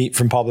meat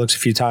from Publix a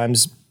few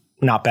times.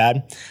 Not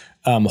bad.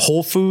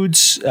 Whole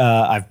Foods.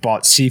 I've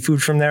bought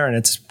seafood from there and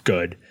it's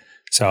good.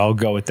 So I'll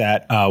go with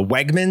that.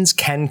 Wegmans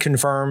can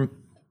confirm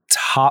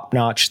top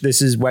notch.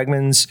 This is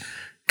Wegmans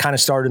kind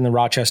of started in the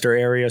Rochester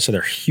area. So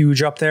they're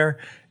huge up there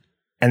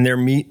and their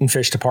meat and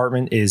fish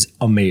department is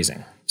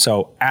amazing.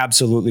 So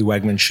absolutely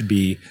Wegmans should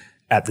be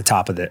at the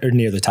top of it or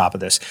near the top of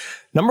this.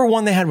 Number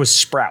 1 they had was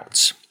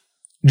Sprouts.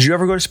 Did you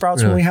ever go to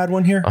Sprouts when we had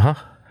one here? Uh-huh.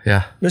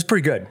 Yeah. It was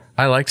pretty good.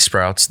 I liked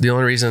Sprouts. The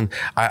only reason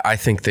I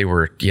think they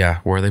were,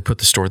 where they put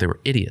the store, they were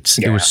idiots.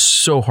 Yeah. It was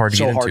so hard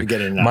to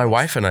get into. My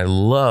wife and I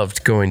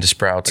loved going to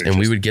Sprouts and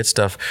we would get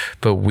stuff,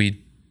 but we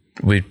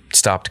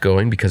stopped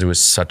going because it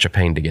was such a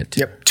pain to get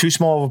to. Yep. Too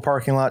small of a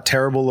parking lot,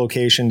 terrible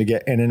location to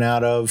get in and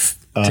out of.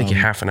 Take you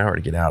half an hour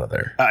to get out of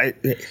there.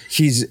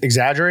 He's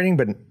exaggerating,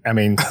 but I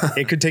mean,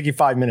 it could take you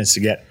 5 minutes to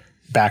get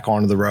back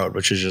onto the road,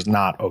 which is just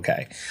not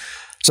okay.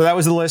 So that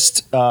was the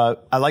list.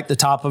 I like the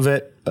top of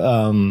it.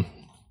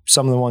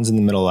 Some of the ones in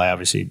the middle, I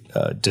obviously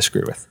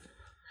disagree with.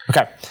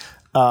 Okay.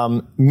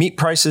 Meat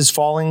prices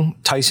falling.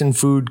 Tyson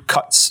Food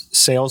cuts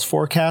sales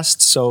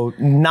forecasts. So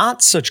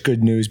not such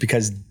good news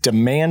because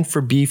demand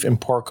for beef and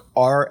pork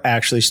are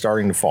actually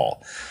starting to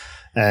fall.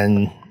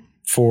 And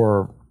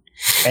for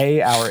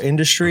A, our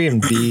industry,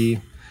 and B,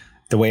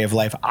 the way of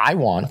life I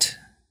want,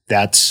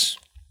 that's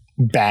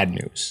bad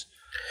news.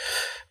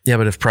 Yeah,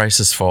 but if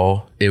prices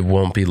fall, it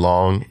won't be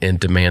long and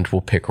demand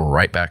will pick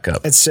right back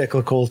up. It's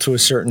cyclical to a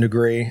certain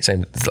degree.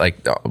 Same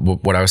like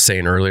what I was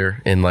saying earlier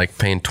in like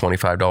paying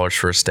 $25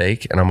 for a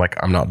steak. And I'm like,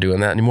 I'm not doing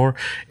that anymore.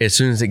 As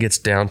soon as it gets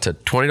down to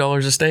 $20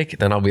 a steak,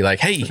 then I'll be like,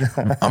 hey,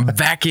 I'm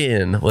back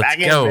in. Let's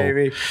go.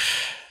 Baby.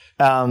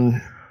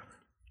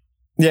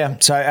 Yeah.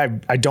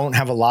 So I don't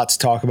have a lot to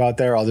talk about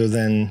there other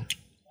than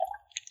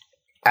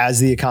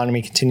as the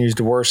economy continues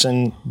to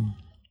worsen,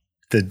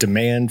 the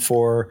demand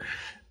for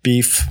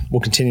beef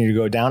will continue to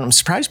go down. I'm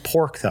surprised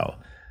pork though,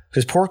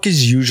 because pork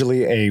is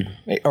usually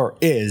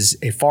is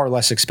a far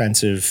less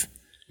expensive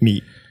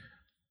meat.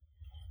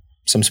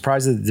 So I'm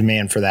surprised that the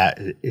demand for that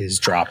is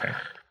dropping.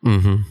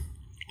 Mm-hmm.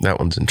 That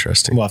one's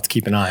interesting. We'll have to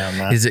keep an eye on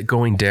that. Is it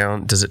going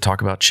down? Does it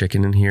talk about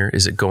chicken in here?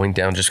 Is it going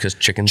down just because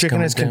chicken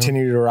has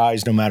continued to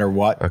rise no matter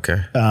what.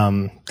 Okay.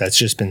 That's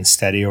just been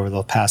steady over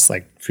the past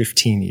like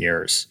 15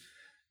 years.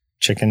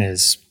 Chicken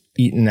is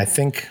eaten, I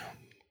think,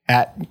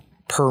 at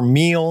per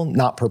meal,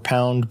 not per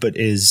pound, but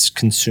is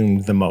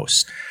consumed the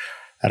most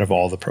out of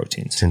all the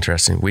proteins. It's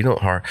interesting. We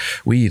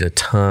eat a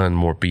ton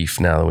more beef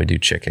now than we do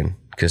chicken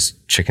because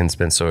chicken's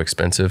been so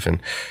expensive.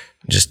 And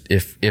just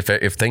if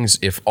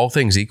all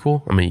things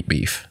equal, I'm gonna eat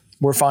beef.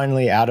 We're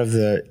finally out of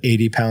the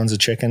 80 pounds of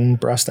chicken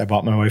breast I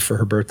bought my wife for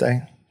her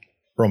birthday.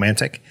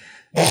 Romantic.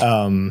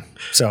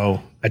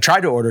 So I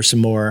tried to order some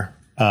more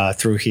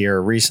through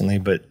here recently,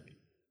 but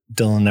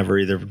Dylan never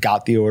either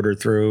got the order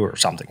through or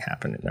something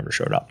happened. It never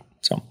showed up.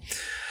 So,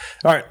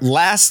 all right,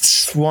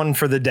 last one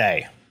for the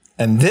day.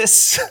 And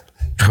this.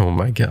 Oh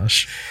my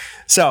gosh.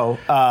 So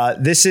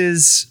this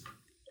is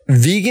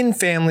vegan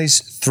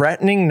family's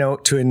threatening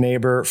note to a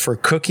neighbor for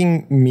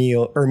cooking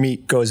meal or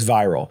meat goes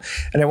viral.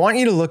 And I want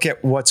you to look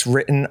at what's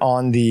written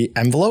on the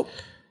envelope.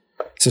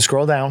 So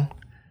scroll down.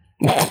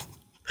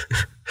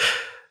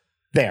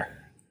 There.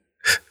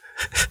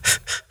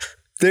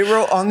 They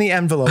wrote on the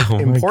envelope,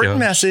 important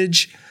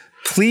message,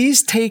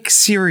 please take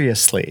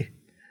seriously.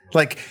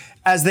 Like,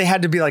 as they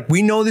had to be like,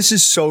 we know this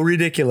is so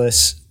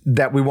ridiculous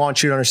that we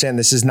want you to understand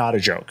this is not a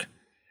joke.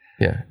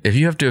 Yeah. If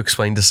you have to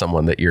explain to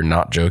someone that you're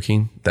not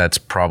joking, that's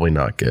probably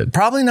not good.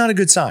 Probably not a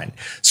good sign.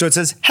 So it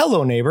says,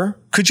 hello, neighbor.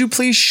 Could you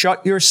please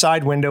shut your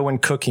side window when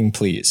cooking,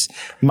 please?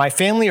 My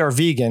family are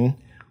vegan.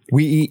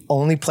 We eat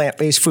only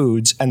plant-based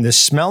foods, and the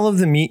smell of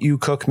the meat you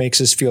cook makes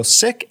us feel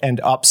sick and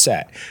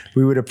upset.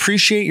 We would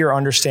appreciate your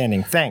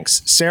understanding.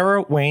 Thanks,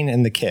 Sarah, Wayne,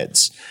 and the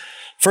kids.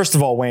 First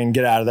of all, Wayne,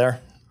 get out of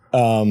there.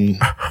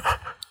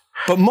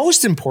 But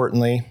most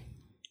importantly,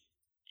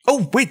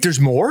 oh, wait, there's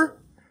more?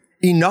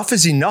 Enough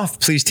is enough.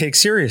 Please take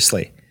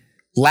seriously.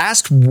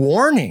 Last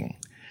warning.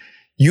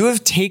 You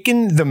have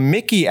taken the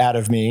Mickey out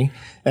of me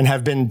and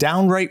have been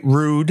downright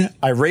rude.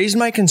 I raised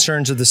my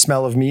concerns of the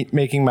smell of meat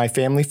making my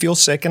family feel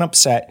sick and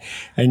upset.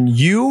 And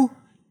you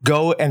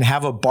go and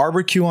have a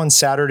barbecue on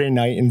Saturday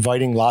night,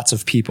 inviting lots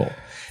of people.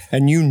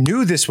 And you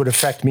knew this would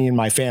affect me and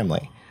my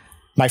family.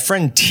 My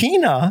friend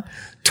Tina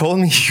told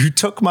me you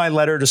took my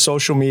letter to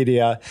social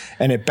media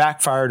and it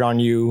backfired on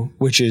you,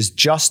 which is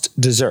just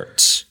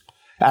desserts.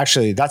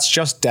 Actually, that's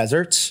just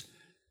deserts.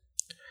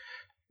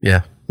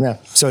 Yeah. Yeah.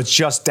 So it's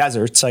just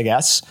deserts, I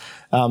guess.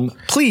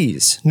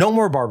 Please, no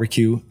more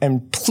barbecue,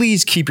 and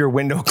please keep your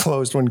window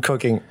closed when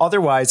cooking.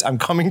 Otherwise, I'm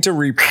coming to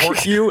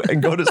report you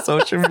and go to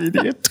social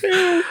media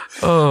too.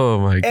 Oh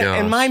my God.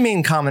 And my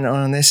main comment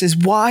on this is,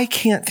 why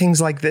can't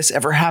things like this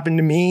ever happen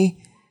to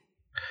me?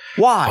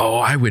 Why? Oh,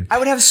 I would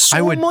have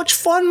so much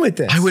fun with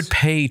this. I would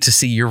pay to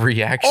see your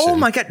reaction. Oh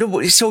my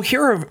God. So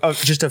here are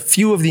just a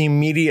few of the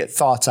immediate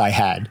thoughts I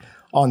had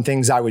on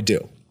things I would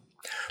do.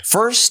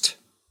 First,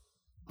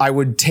 I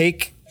would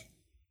take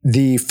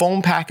the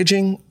foam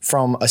packaging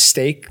from a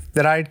steak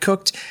that I had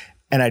cooked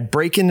and I'd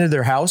break into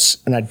their house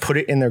and I'd put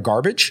it in their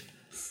garbage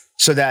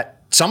so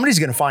that somebody's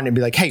going to find it and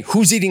be like, hey,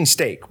 who's eating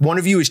steak? One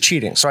of you is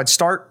cheating. So I'd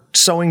start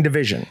sowing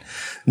division.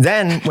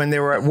 Then when they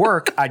were at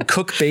work, I'd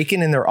cook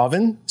bacon in their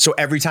oven. So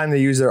every time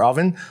they use their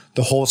oven,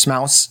 the whole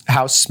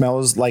house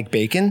smells like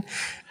bacon.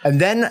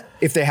 And then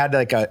if they had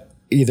like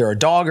either a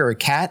dog or a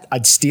cat,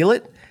 I'd steal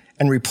it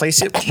and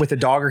replace it with a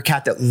dog or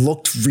cat that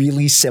looked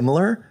really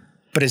similar,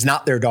 but is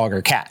not their dog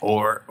or cat.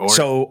 Or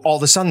so all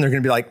of a sudden they're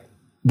going to be like,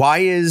 why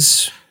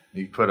is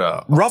you put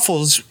a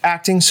Ruffles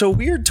acting so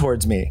weird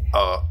towards me?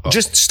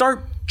 Just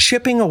start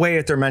chipping away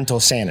at their mental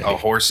sanity. A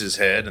horse's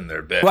head in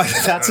their bed. Well,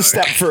 that's a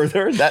step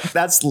further.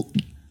 That's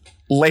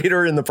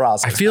later in the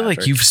process. I feel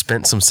like you've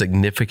spent some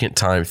significant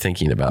time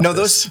thinking about No,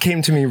 this. those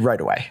came to me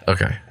right away.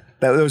 Okay.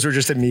 Those were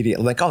just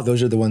immediate. Like, oh,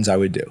 those are the ones I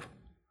would do.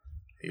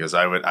 Because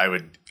I would,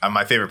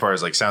 my favorite part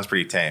is like, sounds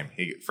pretty tame.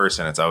 First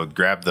sentence, I would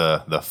grab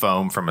the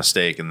foam from a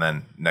steak, and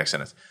then next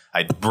sentence,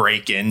 I'd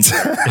break into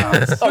their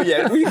house. Oh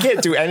yeah, we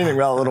can't do anything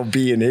without a little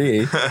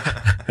B&E.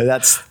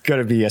 That's going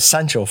to be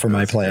essential for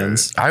my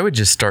plans. I would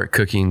just start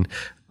cooking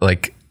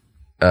like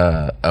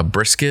a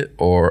brisket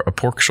or a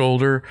pork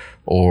shoulder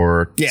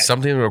or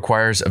something that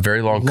requires a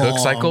very long cook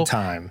cycle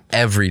time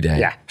every day.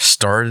 Yeah.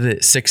 Started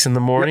at 6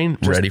 a.m,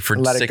 ready for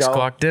 6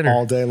 o'clock dinner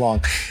all day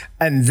long.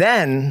 And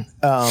then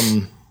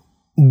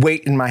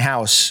wait in my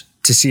house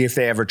to see if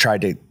they ever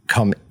tried to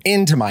come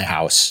into my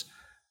house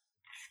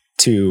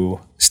to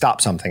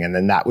stop something. And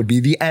then that would be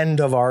the end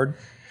of our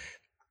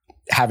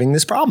having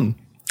this problem.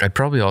 I'd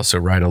probably also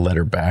write a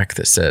letter back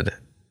that said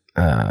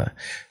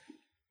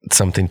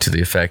something to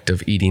the effect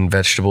of eating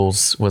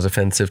vegetables was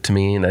offensive to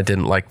me and I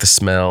didn't like the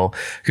smell.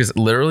 Because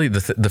literally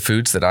the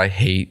foods that I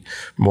hate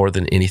more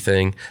than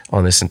anything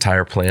on this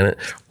entire planet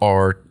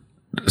are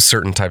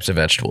certain types of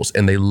vegetables,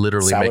 and they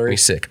literally make me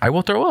sick. I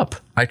will throw up.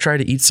 I try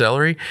to eat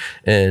celery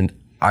and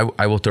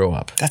I will throw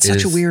up. That's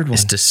such a weird one.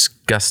 It's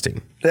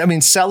disgusting. I mean,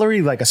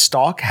 celery, like a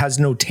stalk, has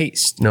no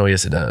taste. No,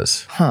 yes, it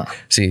does. Huh.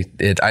 See,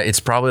 it's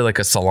probably like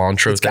a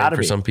cilantro thing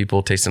for some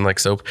people, tasting like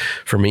soap.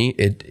 For me,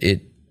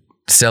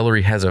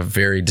 celery has a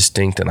very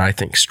distinct and I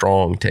think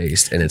strong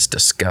taste, and it's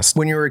disgusting.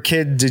 When you were a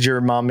kid, did your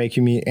mom make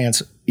you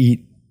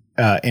eat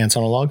ants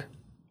on a log?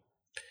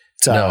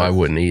 No, I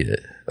wouldn't eat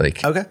it.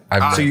 Like, okay,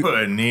 I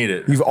wouldn't eat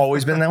it. You've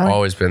always been that way?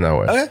 Always been that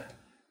way. Okay,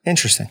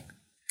 interesting.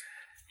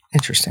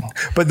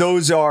 But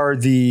those are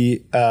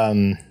the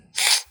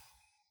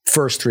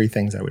first three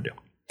things I would do.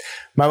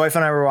 My wife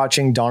and I were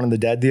watching Dawn of the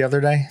Dead the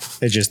other day.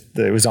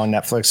 It was on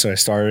Netflix, so I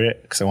started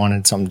it because I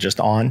wanted something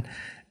just on.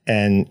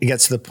 And it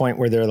gets to the point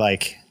where they're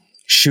like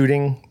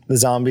shooting the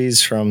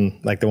zombies from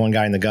like the one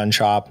guy in the gun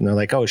shop, and they're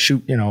like, "Oh,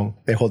 shoot!"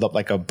 They hold up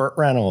like a Burt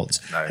Reynolds,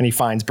 and he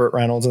finds Burt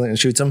Reynolds and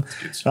shoots him.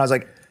 And I was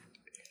like,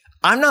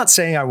 I'm not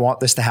saying I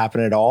want this to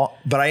happen at all,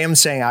 but I am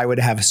saying I would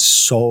have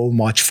so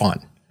much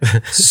fun.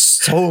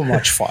 So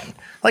much fun.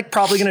 Like,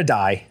 probably going to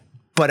die,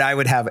 but I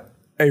would have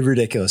a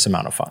ridiculous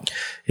amount of fun.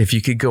 If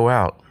you could go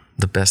out,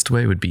 the best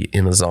way would be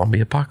in a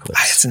zombie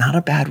apocalypse. It's not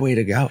a bad way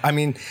to go. I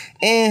mean,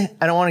 I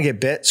don't want to get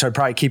bit, so I'd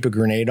probably keep a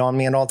grenade on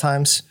me at all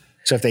times.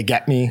 So if they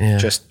get me,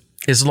 just...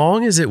 As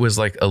long as it was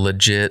like a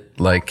legit,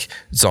 like,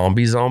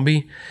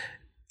 zombie,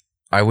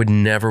 I would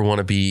never want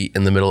to be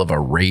in the middle of a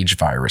rage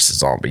virus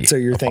zombie. So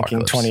you're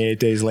apocalypse. Thinking 28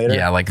 days later?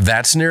 Yeah, like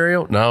that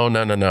scenario? No.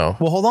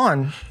 Well, hold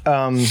on.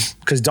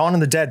 Because Dawn of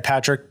the Dead,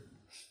 Patrick,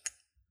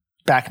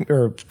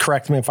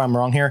 correct me if I'm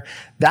wrong here,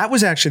 that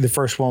was actually the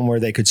first one where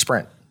they could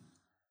sprint.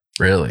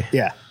 Really?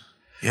 Yeah.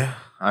 Yeah.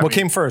 What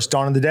came first,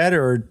 Dawn of the Dead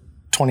or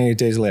 28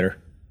 Days Later?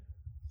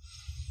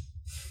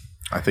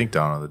 I think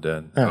Dawn of the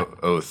Dead.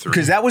 03.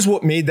 Because that was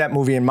what made that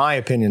movie, in my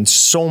opinion,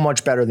 so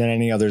much better than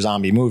any other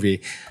zombie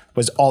movie.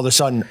 Was all of a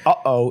sudden,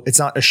 it's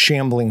not a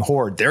shambling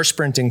horde. They're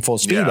sprinting full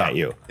speed at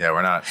you. Yeah,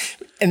 we're not.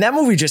 And that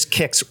movie just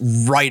kicks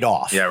right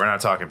off. Yeah, we're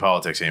not talking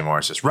politics anymore.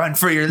 It's just run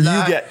for your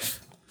life. You get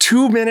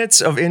 2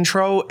 minutes of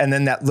intro, and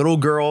then that little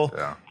girl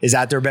is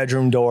at their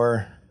bedroom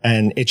door,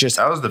 and it just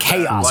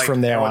chaos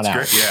from there on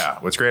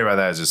out. What's great about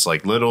that is it's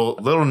like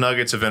little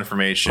nuggets of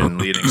information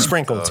leading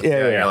sprinkled.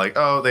 You're like,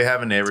 oh, they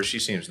have a neighbor. She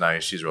seems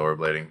nice. She's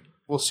rollerblading.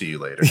 We'll see you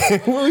later.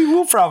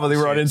 We'll probably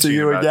run into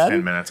you again.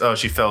 10 minutes. Oh,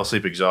 she fell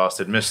asleep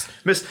exhausted. Miss.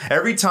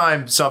 Every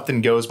time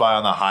something goes by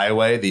on the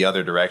highway, the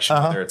other direction,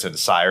 whether it's a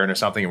siren or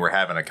something, and we're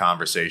having a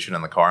conversation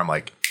in the car, I'm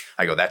like,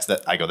 that's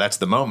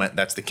the moment.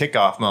 That's the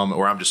kickoff moment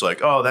where I'm just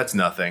like, oh, that's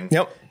nothing.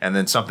 Yep. And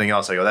then something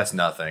else, I go, that's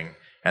nothing.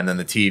 And then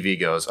the TV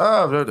goes,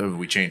 oh,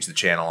 we changed the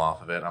channel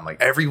off of it. I'm like,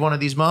 every one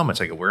of these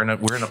moments, I go, we're in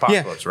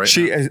apocalypse right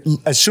now.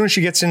 As soon as she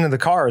gets into the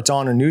car, it's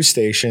on a news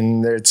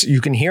station. You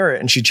can hear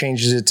it, and she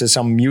changes it to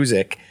some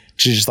music.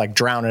 She just like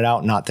drown it out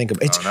and not think of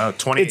it.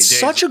 28 it's days.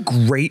 Such a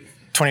great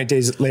 28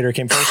 Days Later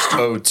came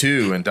first.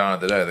 02 and Dawn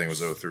of the Dead, I think, was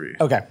 03.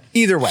 Okay.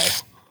 Either way.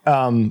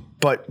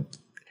 But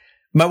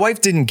my wife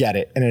didn't get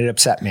it, and it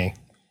upset me.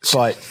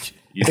 But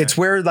it's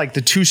where like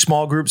the two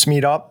small groups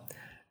meet up,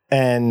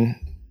 and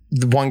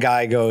the one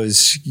guy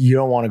goes, you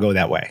don't want to go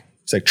that way.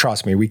 It's like,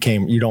 trust me,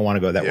 you don't want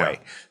to go that way.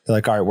 They're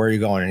like, all right, where are you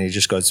going? And he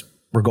just goes,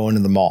 we're going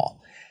to the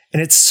mall.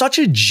 And it's such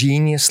a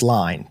genius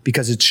line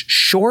because it's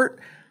short,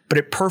 but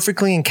it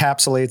perfectly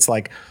encapsulates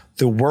like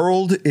the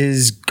world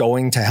is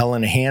going to hell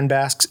in a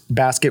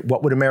handbasket.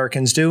 What would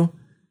Americans do?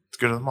 Let's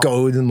go to the mall.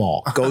 Go to the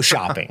mall. Go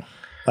shopping.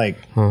 Like,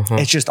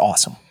 it's just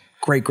awesome.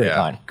 Great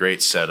line.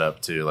 Great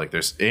setup too. Like,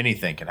 there's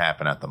anything can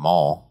happen at the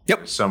mall. Yep.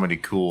 There's so many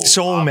cool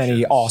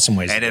many awesome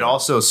ways. And it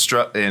also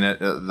struck, and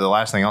the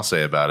last thing I'll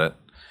say about it,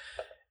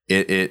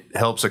 it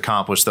helps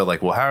accomplish that,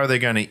 like, well, how are they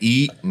going to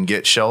eat and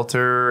get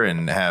shelter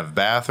and have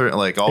bathroom?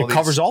 Like, all these,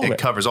 covers all of it. It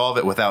covers all of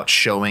it without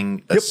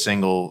showing a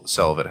single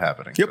cell of it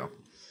happening. Yep. So.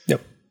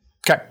 Yep.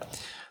 Okay.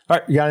 All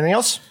right. You got anything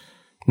else?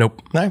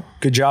 Nope. No.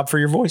 Good job for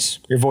your voice.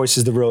 Your voice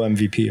is the real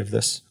MVP of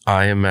this.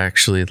 I am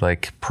actually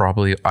like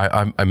probably,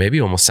 I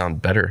maybe almost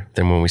sound better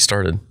than when we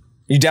started.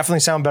 You definitely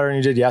sound better than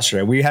you did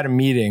yesterday. We had a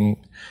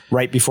meeting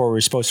right before we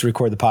were supposed to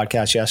record the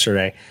podcast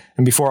yesterday.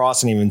 And before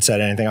Austin even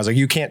said anything, I was like,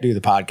 you can't do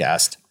the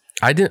podcast.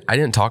 I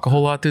didn't talk a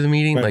whole lot through the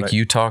meeting. Right.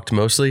 You talked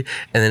mostly.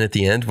 And then at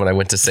the end, when I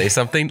went to say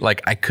something,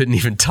 like I couldn't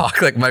even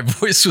talk. Like my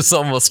voice was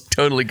almost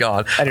totally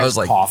gone. I was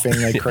like coughing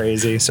like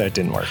crazy. So it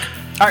didn't work.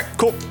 All right,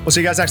 cool. We'll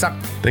see you guys next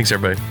time. Thanks,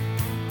 everybody.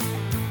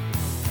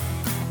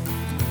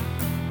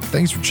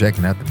 Thanks for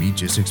checking out the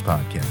Meatgistics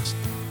podcast.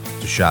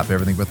 To shop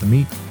everything but the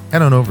meat,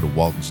 head on over to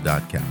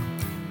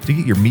Waltons.com. To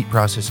get your meat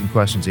processing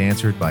questions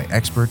answered by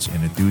experts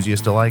and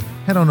enthusiasts alike,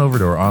 head on over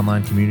to our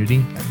online community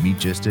at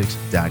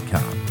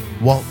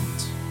Meatgistics.com.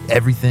 Waltons.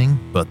 everything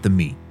but the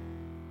meat.